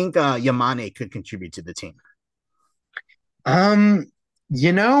what do you think Yamane could contribute to the team?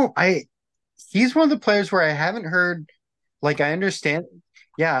 He's one of the players where I haven't heard, I understand.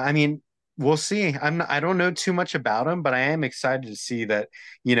 Yeah, I mean, we'll see. I don't know too much about him, but I am excited to see that,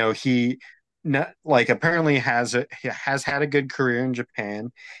 he apparently has had a good career in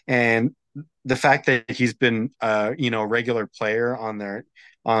Japan, and the fact that he's been a regular player on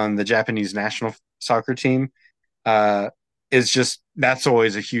the Japanese national soccer team that's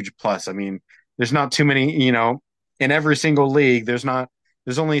always a huge plus. I mean, there's not too many, in every single league, there's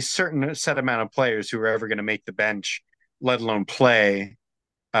only a certain set amount of players who are ever going to make the bench, let alone play,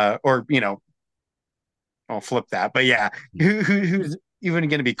 or I'll flip that, but yeah, who's even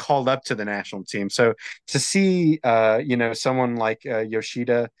going to be called up to the national team. So to see, someone like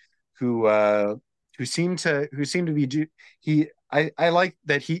Yoshida, who seemed to be I like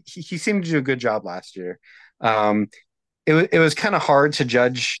that he seemed to do a good job last year. It was kind of hard to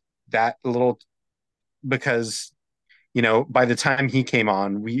judge that a little because by the time he came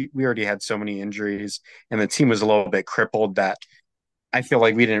on, we already had so many injuries and the team was a little bit crippled that I feel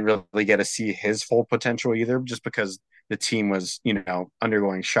like we didn't really get to see his full potential either, just because the team was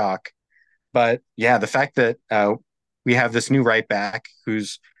undergoing shock. But yeah, the fact that we have this new right back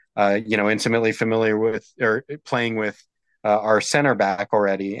who's intimately familiar with or playing with our center back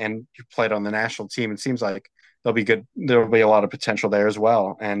already and played on the national team, it seems like there'll be a lot of potential there as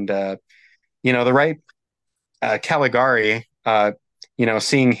well. And the right Caligari,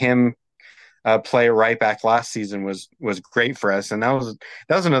 seeing him play right back last season was great for us, and that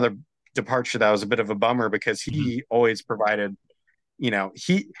was another departure that was a bit of a bummer because he always provided,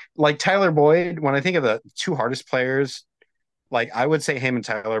 he like Tyler Boyd. When I think of the two hardest players, I would say him and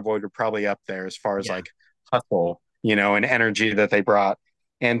Tyler Boyd were probably up there as far as hustle, and energy that they brought.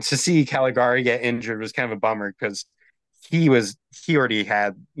 And to see Caligari get injured was kind of a bummer because he already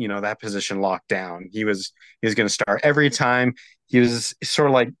had, that position locked down. He was going to start every time. He was sort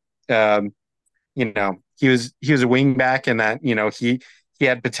of like, he was a wing back and that, he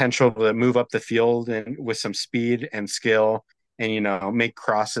had potential to move up the field and with some speed and skill and, make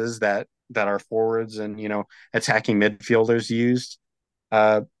crosses that our forwards and, attacking midfielders used.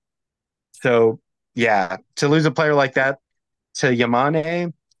 So yeah, to lose a player like that to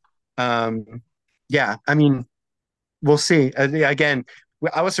Yamane, I mean, we'll see. Again,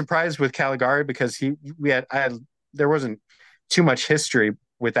 I was surprised with Caligari because there wasn't too much history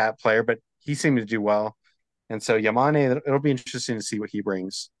with that player, but he seemed to do well. And so Yamane, it'll be interesting to see what he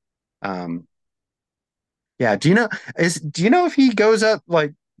brings. Do you know if he goes up,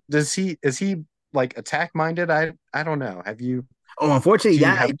 is he attack minded? I don't know. Have you? Oh, unfortunately,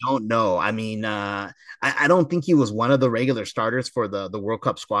 I don't know. I mean, I don't think he was one of the regular starters for the World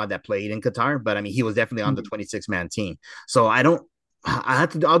Cup squad that played in Qatar, but I mean, he was definitely on the 26-man team. So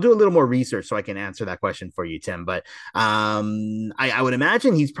I'll do a little more research so I can answer that question for you, Tim. But I would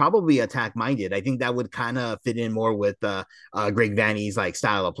imagine he's probably attack minded. I think that would kind of fit in more with Greg Vanney's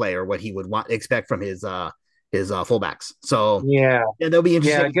style of play or what he would expect from his fullbacks. So yeah, they'll be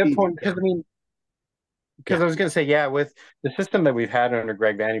interesting. Yeah, good point. Because I mean, because I was going to say, yeah, with the system that we've had under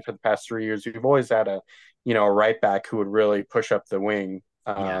Greg Vanney for the past 3 years, we've always had a right back who would really push up the wing.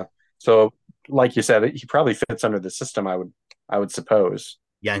 So, like you said, he probably fits under the system. I would suppose.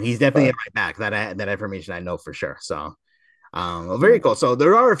 Yeah, and he's definitely a right back. That information I know for sure. So, well, very cool. So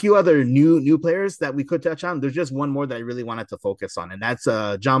there are a few other new players that we could touch on. There's just one more that I really wanted to focus on, and that's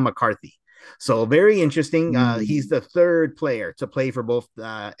John McCarthy. So very interesting. He's the third player to play for both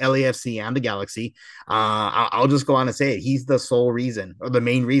LAFC and the Galaxy. I'll just go on and say it. He's the sole reason, or the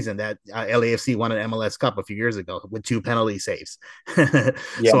main reason, that LAFC won an MLS Cup a few years ago with 2 penalty saves.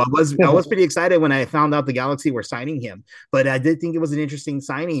 So I was pretty excited when I found out the Galaxy were signing him. But I did think it was an interesting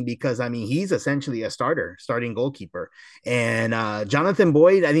signing because, I mean, he's essentially a starting goalkeeper. And Jonathan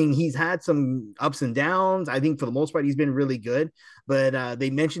Boyd, I think he's had some ups and downs. I think for the most part, he's been really good. But they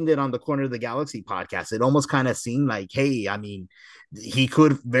mentioned it on the Corner of the Galaxy podcast. It almost kind of seemed like, hey, I mean, he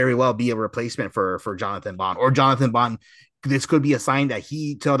could very well be a replacement for Jonathan Bond, or Jonathan Bond. This could be a sign that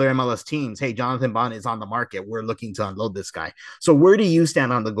he to other MLS teams, hey, Jonathan Bond is on the market. We're looking to unload this guy. So where do you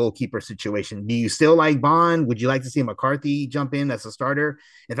stand on the goalkeeper situation? Do you still like Bond? Would you like to see McCarthy jump in as a starter?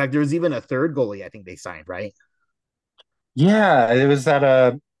 In fact, there was even a third goalie I think they signed, right? Yeah, it was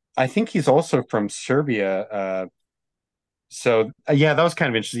that. I think he's also from Serbia. So yeah, that was kind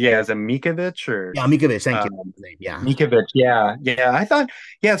of interesting. Yeah, is it Mikovic or Mikovic? Thank you. Mikovic. Yeah. I thought,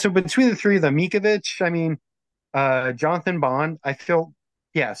 yeah. So between the three of them, Mikovic, I mean, Jonathan Bond, I feel,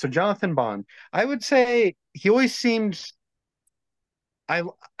 yeah. So Jonathan Bond, I would say he always seemed. I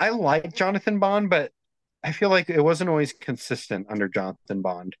like Jonathan Bond, but I feel like it wasn't always consistent under Jonathan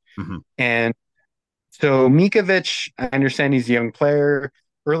Bond. And so Mikovic, I understand he's a young player,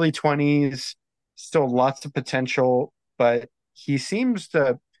 early 20s, still lots of potential. But he seems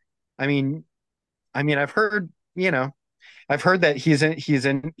to, I mean, I've heard that he's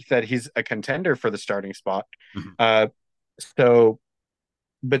a contender for the starting spot. So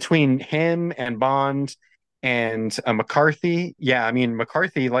between him and Bond and McCarthy, yeah, I mean,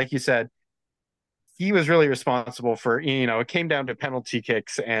 McCarthy, like you said, he was really responsible for, it came down to penalty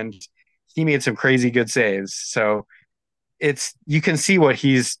kicks and he made some crazy good saves. So you can see what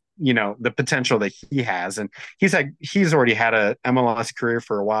he's, the potential that he has, and he's already had a MLS career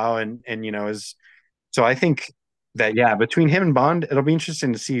for a while, and so I think that, yeah, between him and Bond, it'll be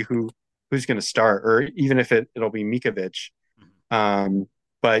interesting to see who's going to start, or even if it'll be Mikovic.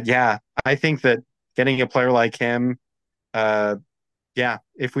 But yeah, I think that getting a player like him,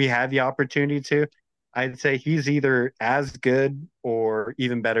 if we had the opportunity to, I'd say he's either as good or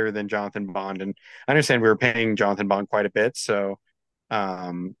even better than Jonathan Bond. And I understand we were paying Jonathan Bond quite a bit, so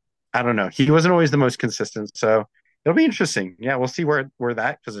I don't know. He wasn't always the most consistent, so it'll be interesting. Yeah, we'll see where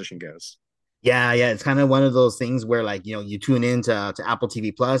that position goes. Yeah. It's kind of one of those things where, like, you tune in to Apple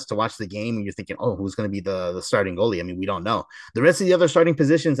TV Plus to watch the game and you're thinking, oh, who's going to be the starting goalie? I mean, we don't know. The rest of the other starting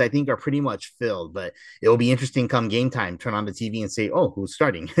positions, I think, are pretty much filled, but it will be interesting come game time, turn on the TV and say, oh, who's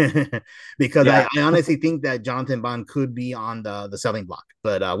starting? Because I honestly think that Jonathan Bond could be on the selling block,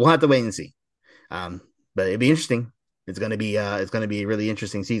 but we'll have to wait and see. But it'll be interesting. It's going to be a really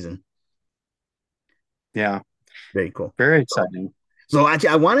interesting season. Yeah. Very cool. Very exciting. So actually,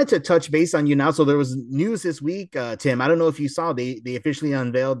 I wanted to touch base on you now. So there was news this week, Tim. I don't know if you saw, they officially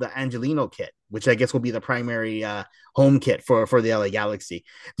unveiled the Angelino kit, which I guess will be the primary home kit for the LA Galaxy.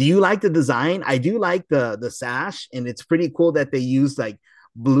 Do you like the design? I do like the sash, and it's pretty cool that they use like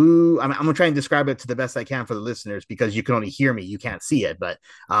blue. I'm gonna try and describe it to the best I can for the listeners because you can only hear me, you can't see it, but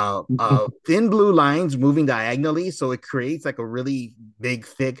thin blue lines moving diagonally, so it creates like a really big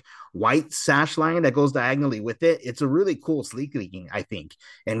thick white sash line that goes diagonally with it. It's a really cool sleek leaking, I think,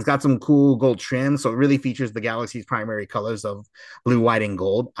 and it's got some cool gold trim, so it really features the Galaxy's primary colors of blue, white, and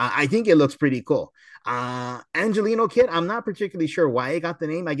gold. I think it looks pretty cool. Angelino kit, I'm not particularly sure why it got the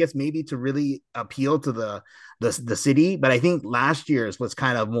name. I guess maybe to really appeal to the city, but I think last year's was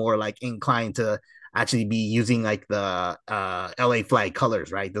kind of more like inclined to actually be using like the LA flag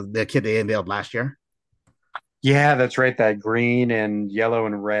colors, right? The kit they unveiled last year. Yeah, that's right. That green and yellow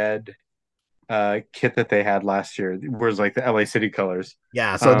and red kit that they had last year was like the LA City colors.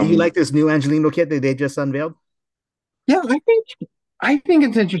 Yeah. So do you like this new Angelino kit that they just unveiled? Yeah, I think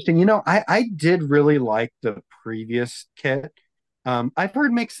it's interesting. I did really like the previous kit. I've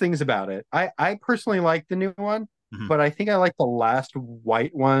heard mixed things about it. I personally like the new one, but I think I like the last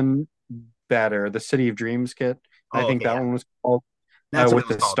white one better, the City of Dreams kit. I think that one was called. That's with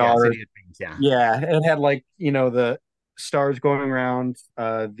the stars. Yeah, it had like the stars going around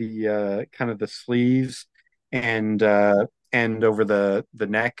the kind of the sleeves and over the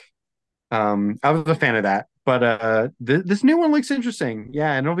neck. I was a fan of that, but this new one looks interesting.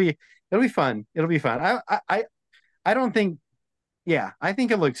 Yeah, and It'll be fun. It'll be fun. I don't think. Yeah, I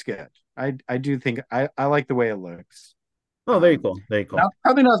think it looks good. I do think I like the way it looks. Oh, very cool. Very cool.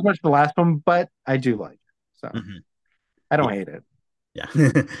 Probably not as much as the last one, but I do like it. So Mhm. I don't hate it. Yeah.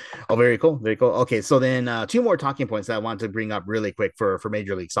 Oh, very cool. Very cool. Okay, so then two more talking points that I want to bring up really quick for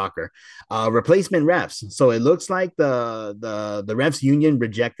Major League Soccer. Replacement refs. So it looks like the refs union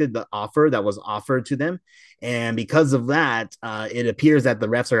rejected the offer that was offered to them, and because of that, it appears that the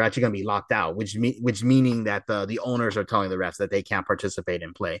refs are actually going to be locked out, which meaning that the owners are telling the refs that they can't participate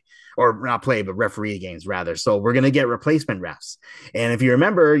in play, or not play, but referee games rather. So we're going to get replacement refs. And if you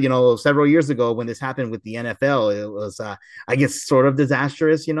remember, several years ago when this happened with the NFL, it was I guess sort of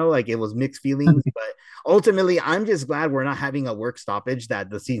disastrous, like it was mixed feelings, but ultimately I'm just glad we're not having a work stoppage,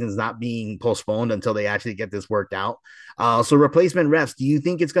 that the season's not being postponed until they actually get this worked out. So replacement refs, do you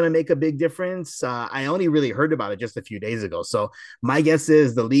think it's going to make a big difference? I only really heard about it just a few days ago. So my guess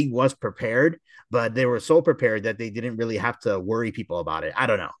is the league was prepared, but they were so prepared that they didn't really have to worry people about it. I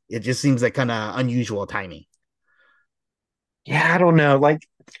don't know. It just seems like kind of unusual timing. Yeah, I don't know. Like,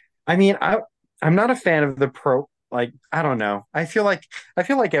 I mean, I'm not a fan of the pro. Like, I don't know. I feel like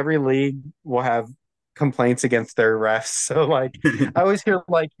every league will have complaints against their refs. So like, I always hear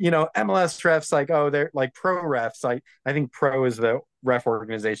like MLS refs like, oh, they're like pro refs. Like, I think pro is the ref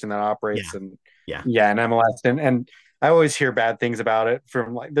organization that Yeah. operates and Yeah. yeah, and MLS and I always hear bad things about it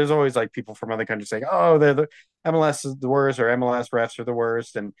from like. There's always like people from other countries saying, oh, they're the MLS is the worst or MLS refs are the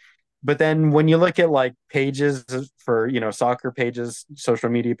worst and. But then when you look at like pages for soccer pages, social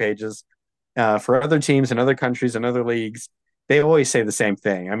media pages, for other teams and other countries and other leagues, they always say the same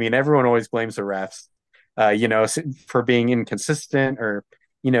thing. I mean, everyone always blames the refs, for being inconsistent or,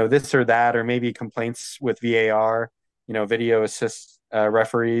 this or that, or maybe complaints with VAR, video assist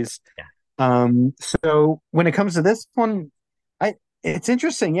referees. Yeah. So when it comes to this one, it's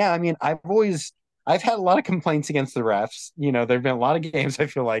interesting. Yeah. I mean, I've had a lot of complaints against the refs. There've been a lot of games I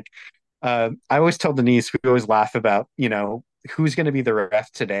feel like, I always tell Denise, we always laugh about, who's going to be the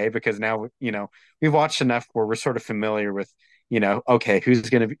ref today because now we've watched enough where we're sort of familiar with okay, who's it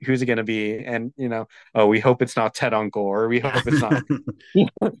going to be, and oh, we hope it's not Ted Uncle, or we hope it's not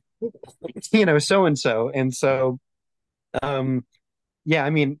so and so. And so yeah, I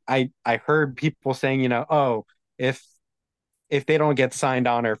mean, I heard people saying oh, if they don't get signed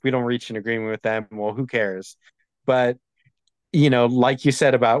on, or if we don't reach an agreement with them, well, who cares? But like you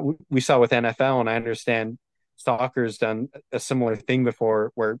said about we saw with NFL, and I understand soccer's done a similar thing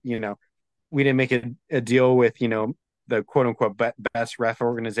before, where we didn't make a deal with the quote unquote best ref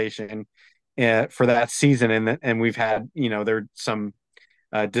organization for that season, and we've had there are some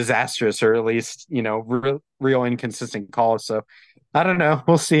disastrous, or at least real inconsistent calls. So I don't know,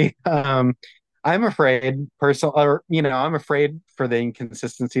 we'll see. I'm afraid I'm afraid for the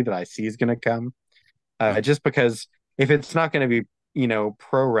inconsistency that I see is going to come, just because if it's not going to be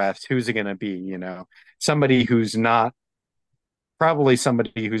pro refs, who's it going to be? Somebody who's not probably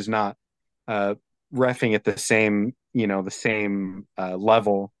somebody who's not refing at the same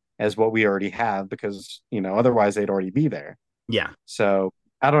level as what we already have, because otherwise they'd already be there. Yeah. So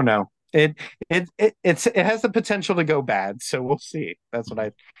I don't know. It has the potential to go bad. So we'll see. That's what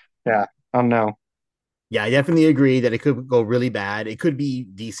I don't know. Yeah, I definitely agree that it could go really bad. It could be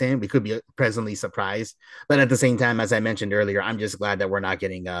decent. We could be pleasantly surprised. But at the same time, as I mentioned earlier, I'm just glad that we're not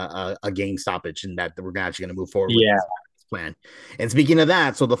getting a game stoppage, and that we're actually going to move forward with this plan. And speaking of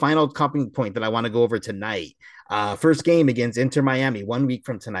that, so the final talking point that I want to go over tonight, first game against Inter Miami, 1 week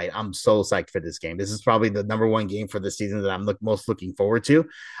from tonight. I'm so psyched for this game. This is probably the number one game for the season that I'm most looking forward to.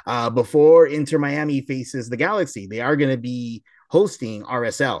 Before Inter Miami faces the Galaxy, they are going to be hosting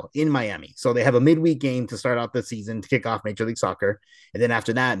RSL in Miami. So they have a midweek game to start out the season to kick off Major League Soccer. And then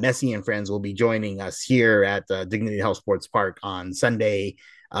after that, Messi and friends will be joining us here at Dignity Health Sports Park on Sunday,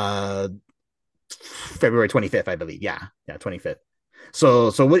 February 25th, I believe. Yeah, 25th.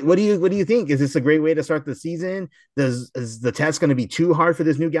 So what do you think? Is this a great way to start the season? Is the test going to be too hard for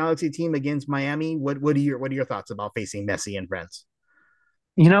this new Galaxy team against Miami? What are your thoughts about facing Messi and friends?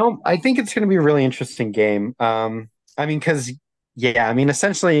 I think it's going to be a really interesting game. I mean, because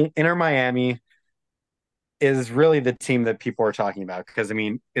essentially, Inter Miami is really the team that people are talking about, because I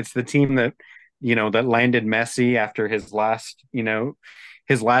mean, it's the team that that landed Messi after his last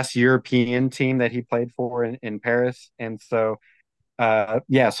European team that he played for in Paris, and so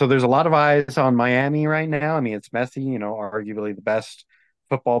so there's a lot of eyes on Miami right now. I mean, it's Messi, arguably the best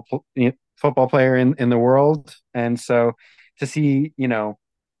football player in the world, and so to see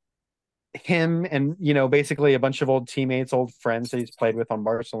him and basically a bunch of old teammates, old friends that he's played with on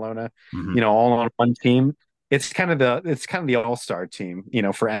Barcelona, all on one team. it's kind of the all-star team,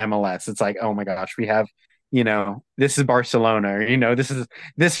 for MLS. It's like, oh my gosh, we have, this is Barcelona.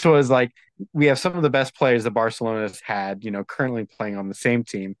 This was like, we have some of the best players that Barcelona's had, currently playing on the same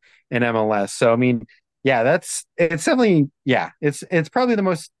team in MLS. So I mean, yeah, it's definitely, yeah, it's probably the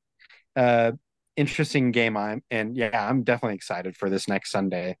most uh interesting game. I'm definitely excited for this next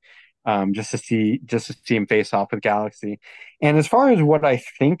Sunday. Just to see him face off with Galaxy. And as far as what I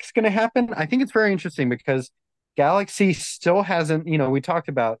think is going to happen, I think it's very interesting because Galaxy still hasn't, we talked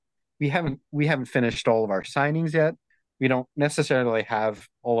about, we haven't finished all of our signings yet. We don't necessarily have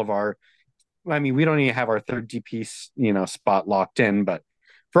all of our, I mean, we don't even have our third DP, spot locked in, but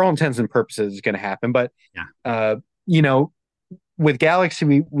for all intents and purposes, it's going to happen. But, Yeah. you know, with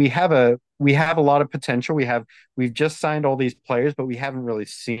Galaxy, we have a lot of potential. We've just signed all these players, but we haven't really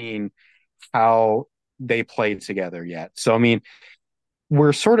seen how they play together yet. So I mean,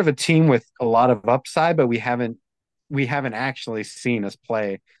 we're sort of a team with a lot of upside, but we haven't actually seen us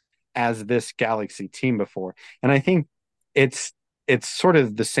play as this Galaxy team before. And I think it's it's sort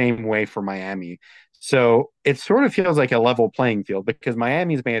of the same way for Miami. So it sort of feels like a level playing field because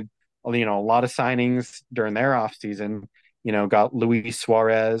Miami's made a lot of signings during their offseason, got Luis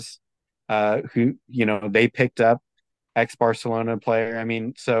Suarez, who, they picked up ex-Barcelona player. I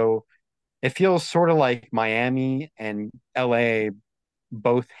mean, so it feels sort of like Miami and LA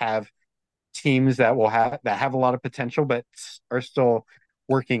both have teams that have a lot of potential, but are still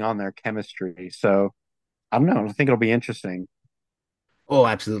working on their chemistry. So I don't know. I think it'll be interesting. Oh,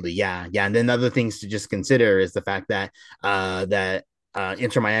 absolutely. Yeah. Yeah. And then other things to just consider is the fact that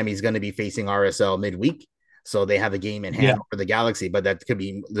Inter Miami is going to be facing RSL midweek. So they have a game in Yeah. hand for the Galaxy, but that could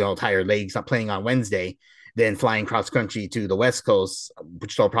be the entire league's not playing on Wednesday, then flying cross country to the West Coast,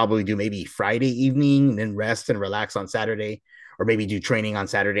 which they'll probably do maybe Friday evening, and then rest and relax on Saturday, or maybe do training on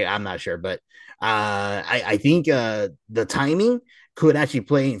Saturday. I'm not sure, but I think the timing could actually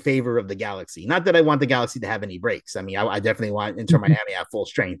play in favor of the Galaxy. Not that I want the Galaxy to have any breaks. I mean, I definitely want Inter Miami at full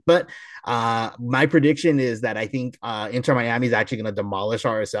strength, but my prediction is that I think Inter Miami is actually going to demolish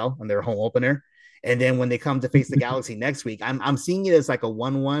RSL on their home opener. And then when they come to face the Galaxy next week, I'm seeing it as like a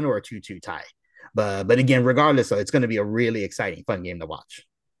 1-1 or a 2-2 tie. But again, regardless, so it's going to be a really exciting, fun game to watch.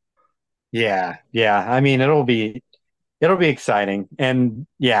 Yeah. Yeah. I mean, it'll be exciting. And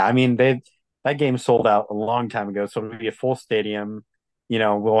yeah, I mean, that game sold out a long time ago, so it'll be a full stadium.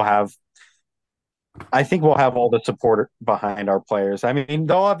 We'll have I think we'll have all the support behind our players. I mean,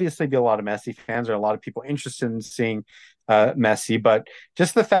 there'll obviously be a lot of Messi fans or a lot of people interested in seeing Messi, but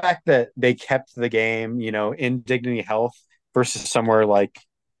just the fact that they kept the game, in Dignity Health versus somewhere like,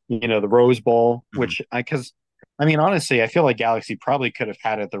 the Rose Bowl, Mhm. because I mean, honestly, I feel like Galaxy probably could have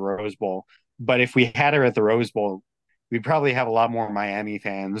had it at the Rose Bowl, but if we had her at the Rose Bowl, we'd probably have a lot more Miami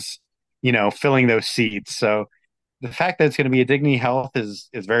fans, filling those seats. So the fact that it's going to be a Dignity Health is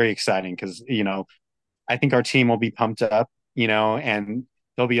very exciting because I think our team will be pumped up, and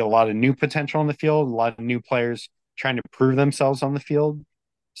there'll be a lot of new potential in the field, a lot of new players trying to prove themselves on the field.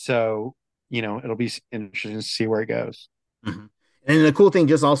 So, it'll be interesting to see where it goes. Mhm. And the cool thing,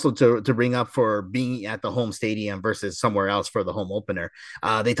 just also to bring up for being at the home stadium versus somewhere else for the home opener,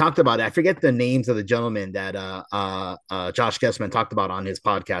 they talked about, I forget the names of the gentlemen that Josh Gessman talked about on his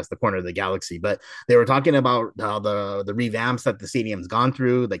podcast, The Corner of the Galaxy, but they were talking about how the revamps that the stadium's gone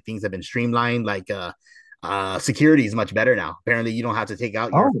through, like things have been streamlined, like security is much better now. Apparently, you don't have to take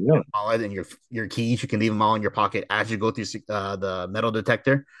out your Oh, really? wallet and your keys. You can leave them all in your pocket as you go through the metal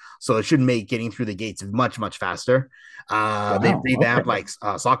detector. So it should make getting through the gates much faster. They Wow. revamped Okay.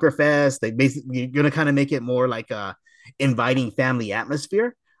 like Soccer Fest. They basically going to kind of make it more like a inviting family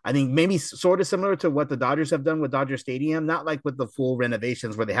atmosphere. I think maybe sort of similar to what the Dodgers have done with Dodger Stadium, not like with the full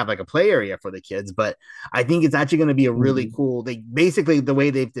renovations where they have like a play area for the kids, but I think it's actually going to be a really Mhm. cool. They basically, the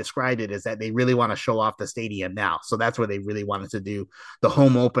way they've described it is that they really want to show off the stadium now. So that's where they really wanted to do the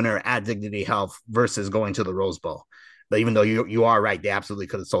home opener at Dignity Health versus going to the Rose Bowl. But even though you are right, they absolutely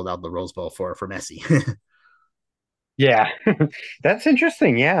could have sold out the Rose Bowl for Messi. Yeah. That's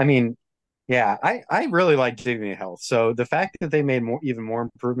interesting. Yeah. I mean, yeah, I really like Dignity Health. So the fact that they made even more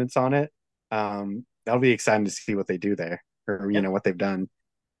improvements on it, that'll be exciting to see what they do there or, Yeah. what they've done.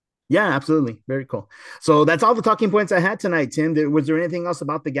 Yeah, absolutely. Very cool. So that's all the talking points I had tonight, Tim. Was there anything else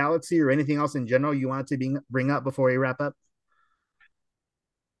about the Galaxy or anything else in general you wanted to bring up before we wrap up?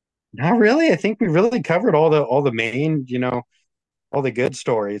 Not really. I think we really covered all the main, all the good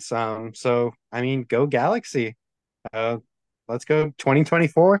stories. So I mean, go Galaxy. Uh, let's go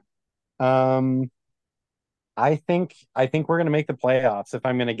 2024. Um, I think we're gonna make the playoffs if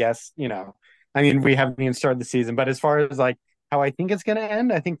I'm gonna guess, I mean, we haven't even started the season, but as far as like how I think it's gonna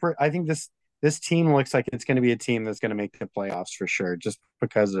end, I think this this team looks like it's going to be a team that's going to make the playoffs for sure, just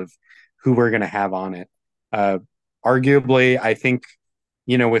because of who we're going to have on it. Arguably, I think,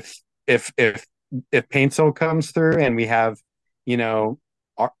 with if Paintsel comes through and we have,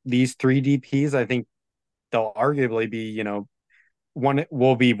 these three DPs, I think they'll arguably be, one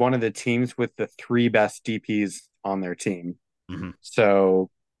will be one of the teams with the three best DPs on their team. Mm-hmm. So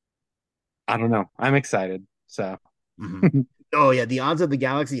I don't know. I'm excited. So. Mm-hmm. Oh yeah, the odds of the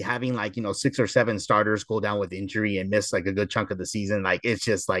Galaxy having 6 or 7 starters go down with injury and miss a good chunk of the season, it's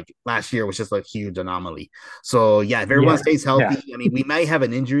just last year was just a huge anomaly. So yeah, if everyone stays healthy, I mean, we might have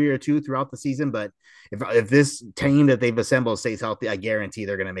an injury or two throughout the season, but if this team that they've assembled stays healthy, I guarantee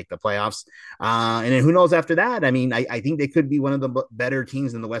they're going to make the playoffs. And then who knows after that? I mean, I think they could be one of the better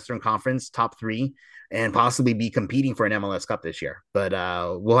teams in the Western Conference, top 3. And possibly be competing for an MLS Cup this year. But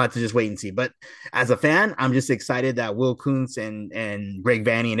we'll have to just wait and see. But as a fan, I'm just excited that Will Kuntz and Greg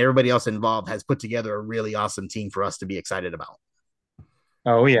Vanney and everybody else involved has put together a really awesome team for us to be excited about.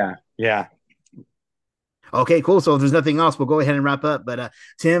 Oh, yeah. Yeah. Okay, cool. So if there's nothing else, we'll go ahead and wrap up. But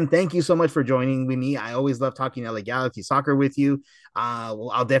Tim, thank you so much for joining with me. I always love talking LA Galaxy soccer with you.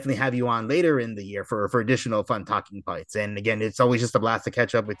 I'll definitely have you on later in the year for additional fun talking points. And again, it's always just a blast to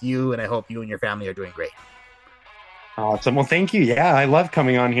catch up with you. And I hope you and your family are doing great. Awesome. Well, thank you. Yeah, I love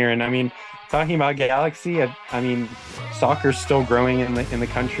coming on here. And I mean, talking about Galaxy, I mean, soccer's still growing in the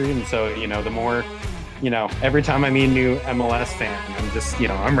country. And so, the more, every time I meet a new MLS fan, I'm just,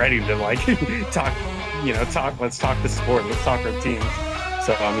 I'm ready to talk. Let's talk the sport, let's talk our teams.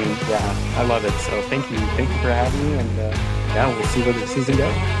 So, I mean, yeah, I love it. So thank you for having me. And we'll see where the season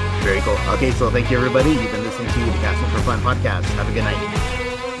goes. Very cool. Okay, so thank you, everybody. You've been listening to the Casting for Fun podcast. Have a good night.